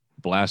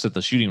blast at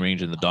the shooting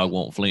range and the dog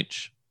won't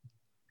flinch.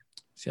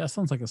 See, that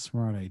sounds like a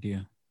smart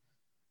idea.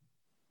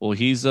 Well,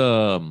 he's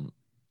trained,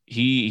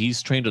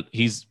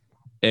 he's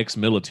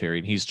ex-military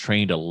and he's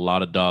trained a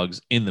lot of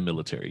dogs in the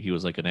military. He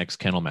was like an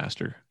ex-kennel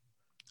master.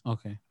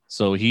 Okay.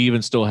 So he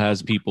even still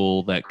has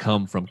people that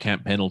come from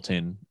Camp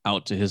Pendleton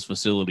out to his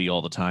facility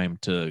all the time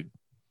to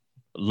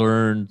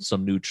learn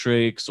some new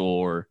tricks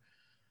or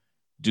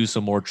do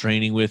some more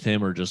training with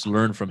him or just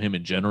learn from him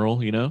in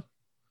general, Yeah.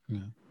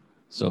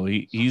 So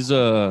he's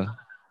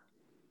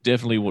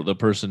definitely the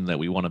person that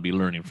we want to be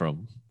learning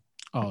from.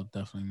 Oh,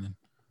 definitely, man.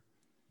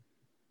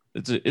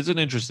 It's an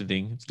interesting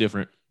thing. It's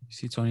different. You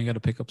see, Tony, you got to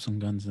pick up some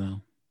guns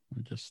now.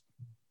 And just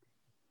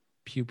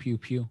pew, pew,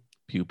 pew.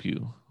 Pew,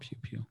 pew. Pew,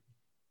 pew.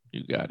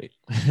 You got it.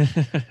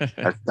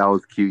 That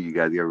was cute. You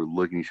guys were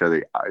looking each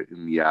other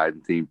in the eye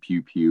and saying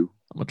pew pew.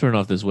 I'm going to turn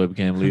off this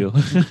webcam, Leo.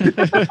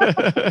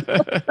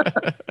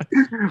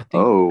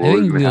 I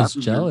think Leo's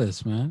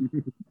jealous, man.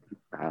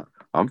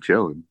 I'm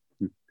chilling.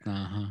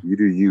 Uh-huh. You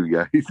do you,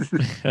 guys.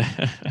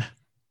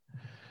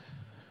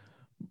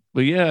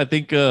 But yeah, I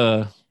think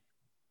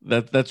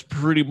that's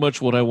pretty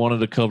much what I wanted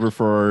to cover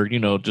for our,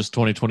 just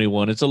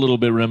 2021. It's a little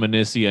bit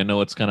reminiscent. I know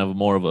it's kind of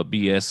more of a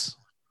BS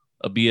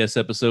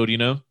episode,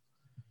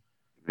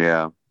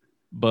 Yeah.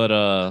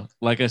 But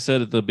like I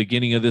said at the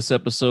beginning of this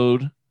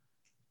episode,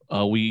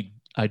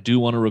 I do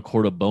want to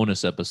record a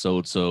bonus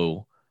episode,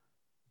 so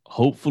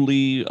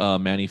hopefully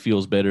Manny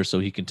feels better so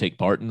he can take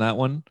part in that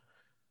one.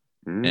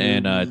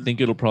 And I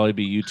think it'll probably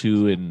be you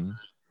two, and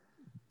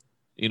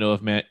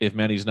if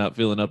Manny's not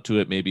feeling up to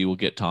it, maybe we'll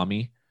get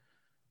Tommy.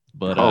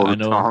 But I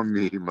know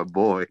Tommy, my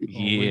boy.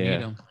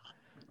 Yeah.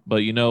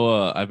 But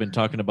I've been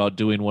talking about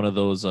doing one of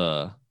those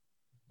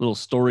little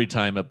story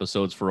time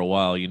episodes for a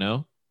while,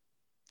 Yeah.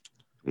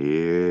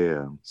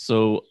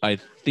 So I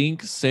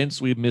think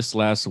since we missed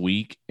last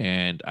week,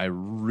 and I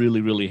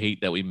really, really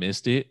hate that we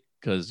missed it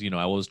because,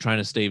 I was trying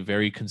to stay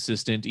very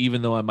consistent,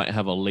 even though I might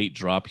have a late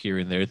drop here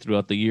and there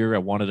throughout the year. I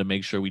wanted to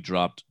make sure we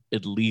dropped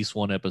at least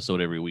one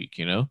episode every week,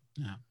 Yeah.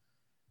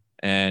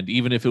 And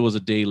even if it was a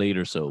day late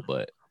or so,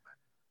 but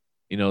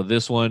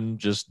this one,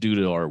 just due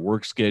to our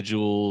work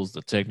schedules,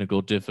 the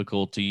technical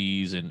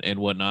difficulties and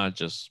whatnot,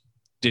 just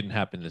didn't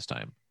happen this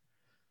time.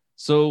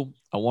 So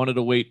I wanted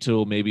to wait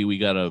till maybe we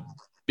got a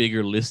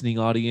bigger listening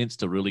audience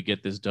to really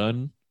get this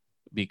done,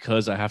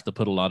 because I have to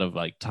put a lot of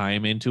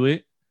time into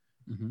it.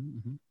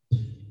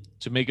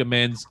 To make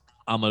amends,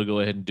 I'm going to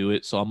go ahead and do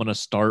it. So I'm going to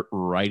start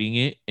writing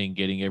it and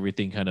getting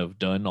everything kind of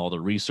done, all the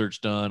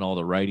research done, all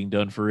the writing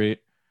done for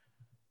it.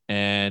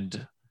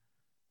 And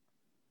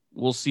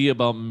we'll see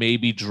about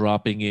maybe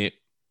dropping it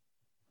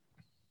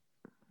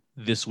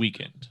this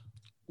weekend.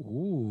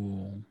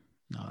 Ooh.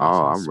 No,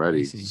 I'm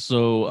ready.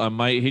 So I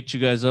might hit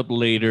you guys up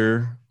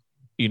later,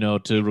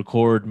 to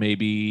record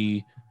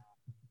maybe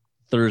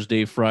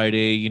Thursday,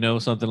 Friday,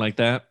 something like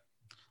that.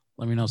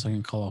 Let me know so I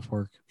can call off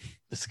work.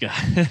 This guy.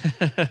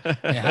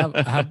 I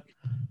have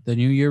the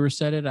new year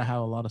reset. I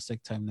have a lot of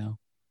sick time now.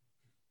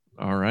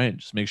 All right.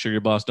 Just make sure your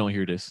boss don't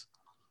hear this.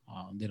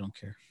 They don't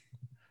care.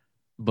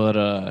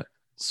 But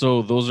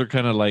so those are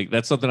kind of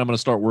that's something I'm going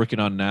to start working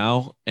on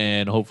now.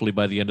 And hopefully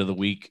by the end of the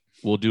week,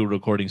 we'll do a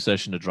recording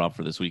session to drop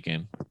for this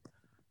weekend.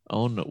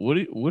 Oh, no. What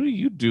are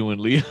you doing,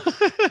 Leo?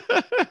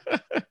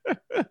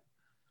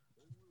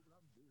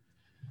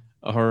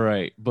 All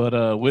right.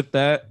 But with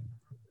that,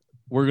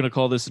 we're going to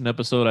call this an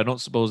episode. I don't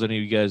suppose any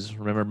of you guys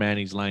remember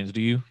Manny's lines,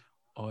 do you?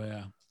 Oh,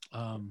 yeah.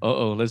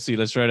 Let's see.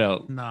 Let's try it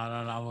out. No,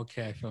 I'm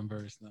okay. I feel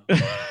embarrassed now.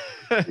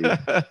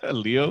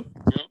 Leo?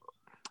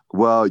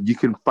 Well, you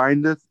can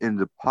find us in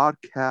the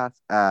podcast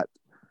at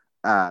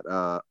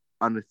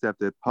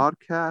Unaccepted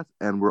Podcast,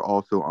 and we're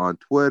also on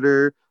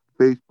Twitter,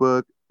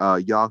 Facebook,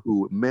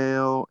 Yahoo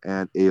Mail,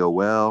 and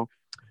AOL.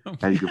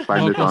 And you can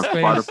find us Local on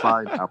space. Spotify,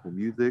 and Apple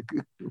Music.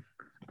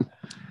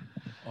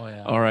 Oh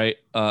yeah. All right.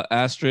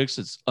 Asterisk,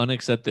 it's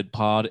Unaccepted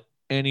Pod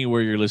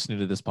anywhere you're listening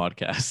to this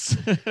podcast.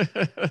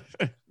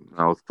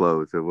 I was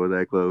close. It was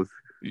that close.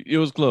 It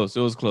was close. It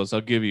was close.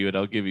 I'll give you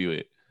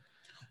it.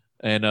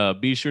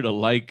 And be sure to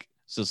like,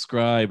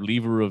 subscribe,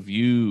 leave a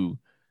review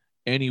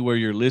anywhere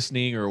you're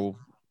listening, or,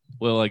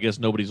 well, I guess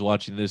nobody's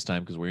watching this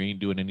time because we ain't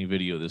doing any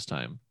video this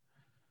time.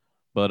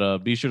 But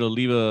be sure to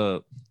leave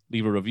a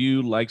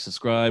review, like,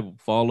 subscribe,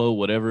 follow,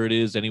 whatever it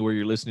is, anywhere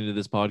you're listening to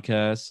this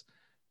podcast.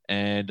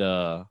 And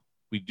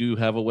we do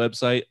have a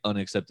website,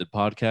 Unaccepted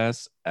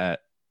Podcasts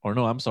it's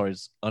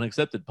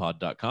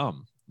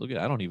unacceptedpod.com. Look at,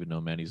 I don't even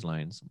know Manny's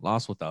lines. I'm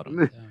lost without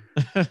him.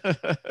 Yeah.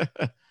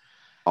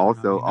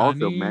 Also,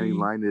 Nani. Manny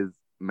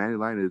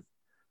line is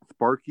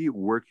Sparky.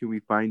 Where can we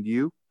find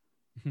you?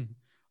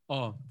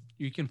 Oh,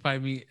 you can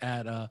find me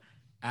at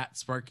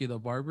Sparky the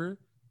Barber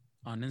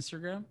on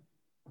Instagram.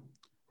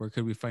 Where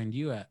could we find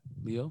you at,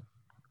 Leo?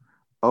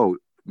 Oh,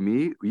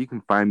 me. You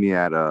can find me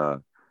at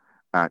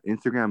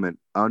Instagram at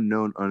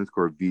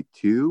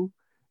unknown_v2,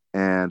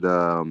 and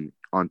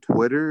on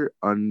Twitter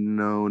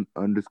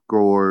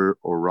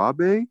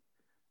unknown_orabe,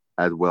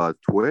 as well as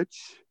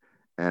Twitch.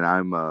 And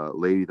I'm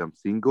ladies, I'm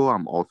single.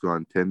 I'm also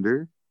on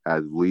Tinder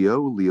as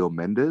Leo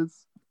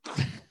Mendez.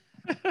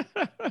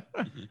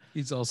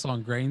 He's also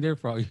on Grindr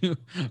for all you,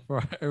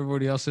 for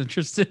everybody else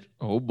interested.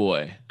 Oh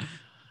boy.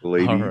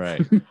 Ladies. All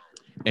right.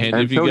 And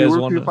And if you Tony, guys where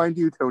want can we to, find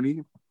you,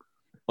 Tony?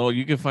 oh,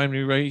 you can find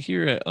me right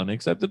here at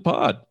Unaccepted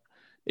Pod.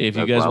 If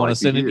you That's guys what I want to like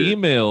to send an hear.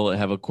 email,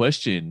 have a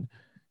question,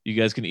 you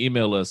guys can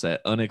email us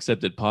at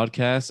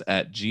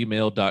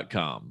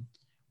unacceptedpodcast@gmail.com.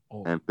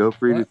 Oh, And feel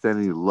free to What? send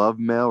any love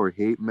mail or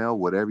hate mail,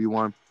 whatever you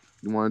want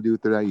to do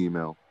through that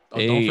email. don't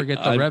Hey,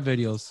 forget the rap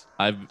videos.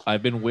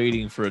 I've been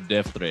waiting for a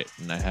death threat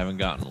and I haven't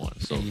gotten one.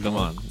 So Hey, you come know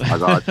on. I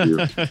got you.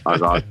 I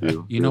got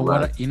you. You know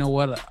Relax. what? You know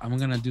what? I'm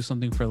gonna do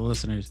something for the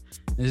listeners.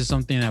 This is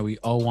something that we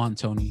all want,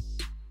 Tony.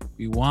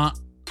 We want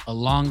a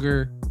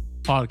longer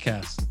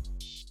podcast.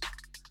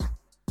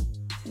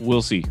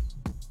 We'll see.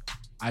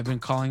 I've been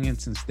calling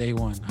it since day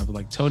one. I've been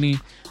like, Tony,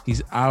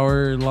 these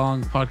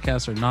hour-long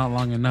podcasts are not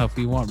long enough.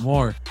 We want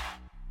more.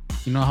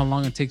 You know how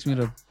long it takes me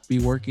to be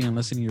working and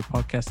listening to your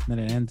podcast, and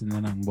then it ends, and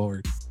then I'm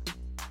bored.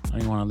 I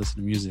don't even want to listen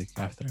to music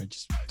after. I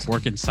just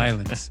work in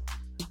silence.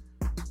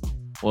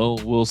 Well,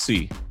 we'll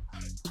see.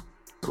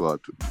 Well,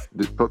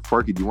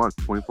 Sparky, do you want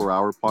a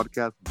 24-hour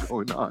podcast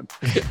going on?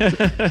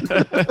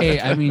 Hey,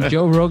 I mean,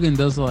 Joe Rogan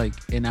does like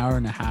an hour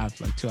and a half,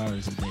 like 2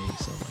 hours a day.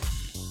 So, like,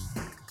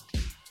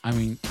 I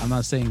mean, I'm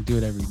not saying do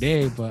it every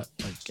day, but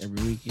like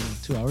every week,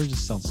 2 hours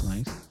just sounds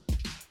nice.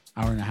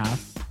 Hour and a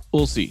half.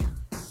 We'll see.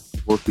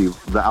 We'll see.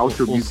 The outro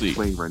We'll music's see.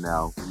 playing right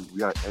now. We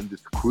gotta end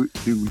this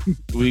soon.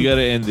 We got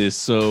to end this.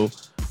 So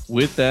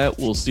with that,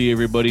 we'll see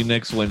everybody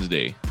next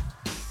Wednesday.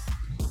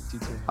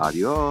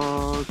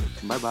 Adios.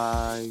 Bye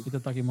bye.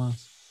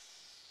 Itadakimasu.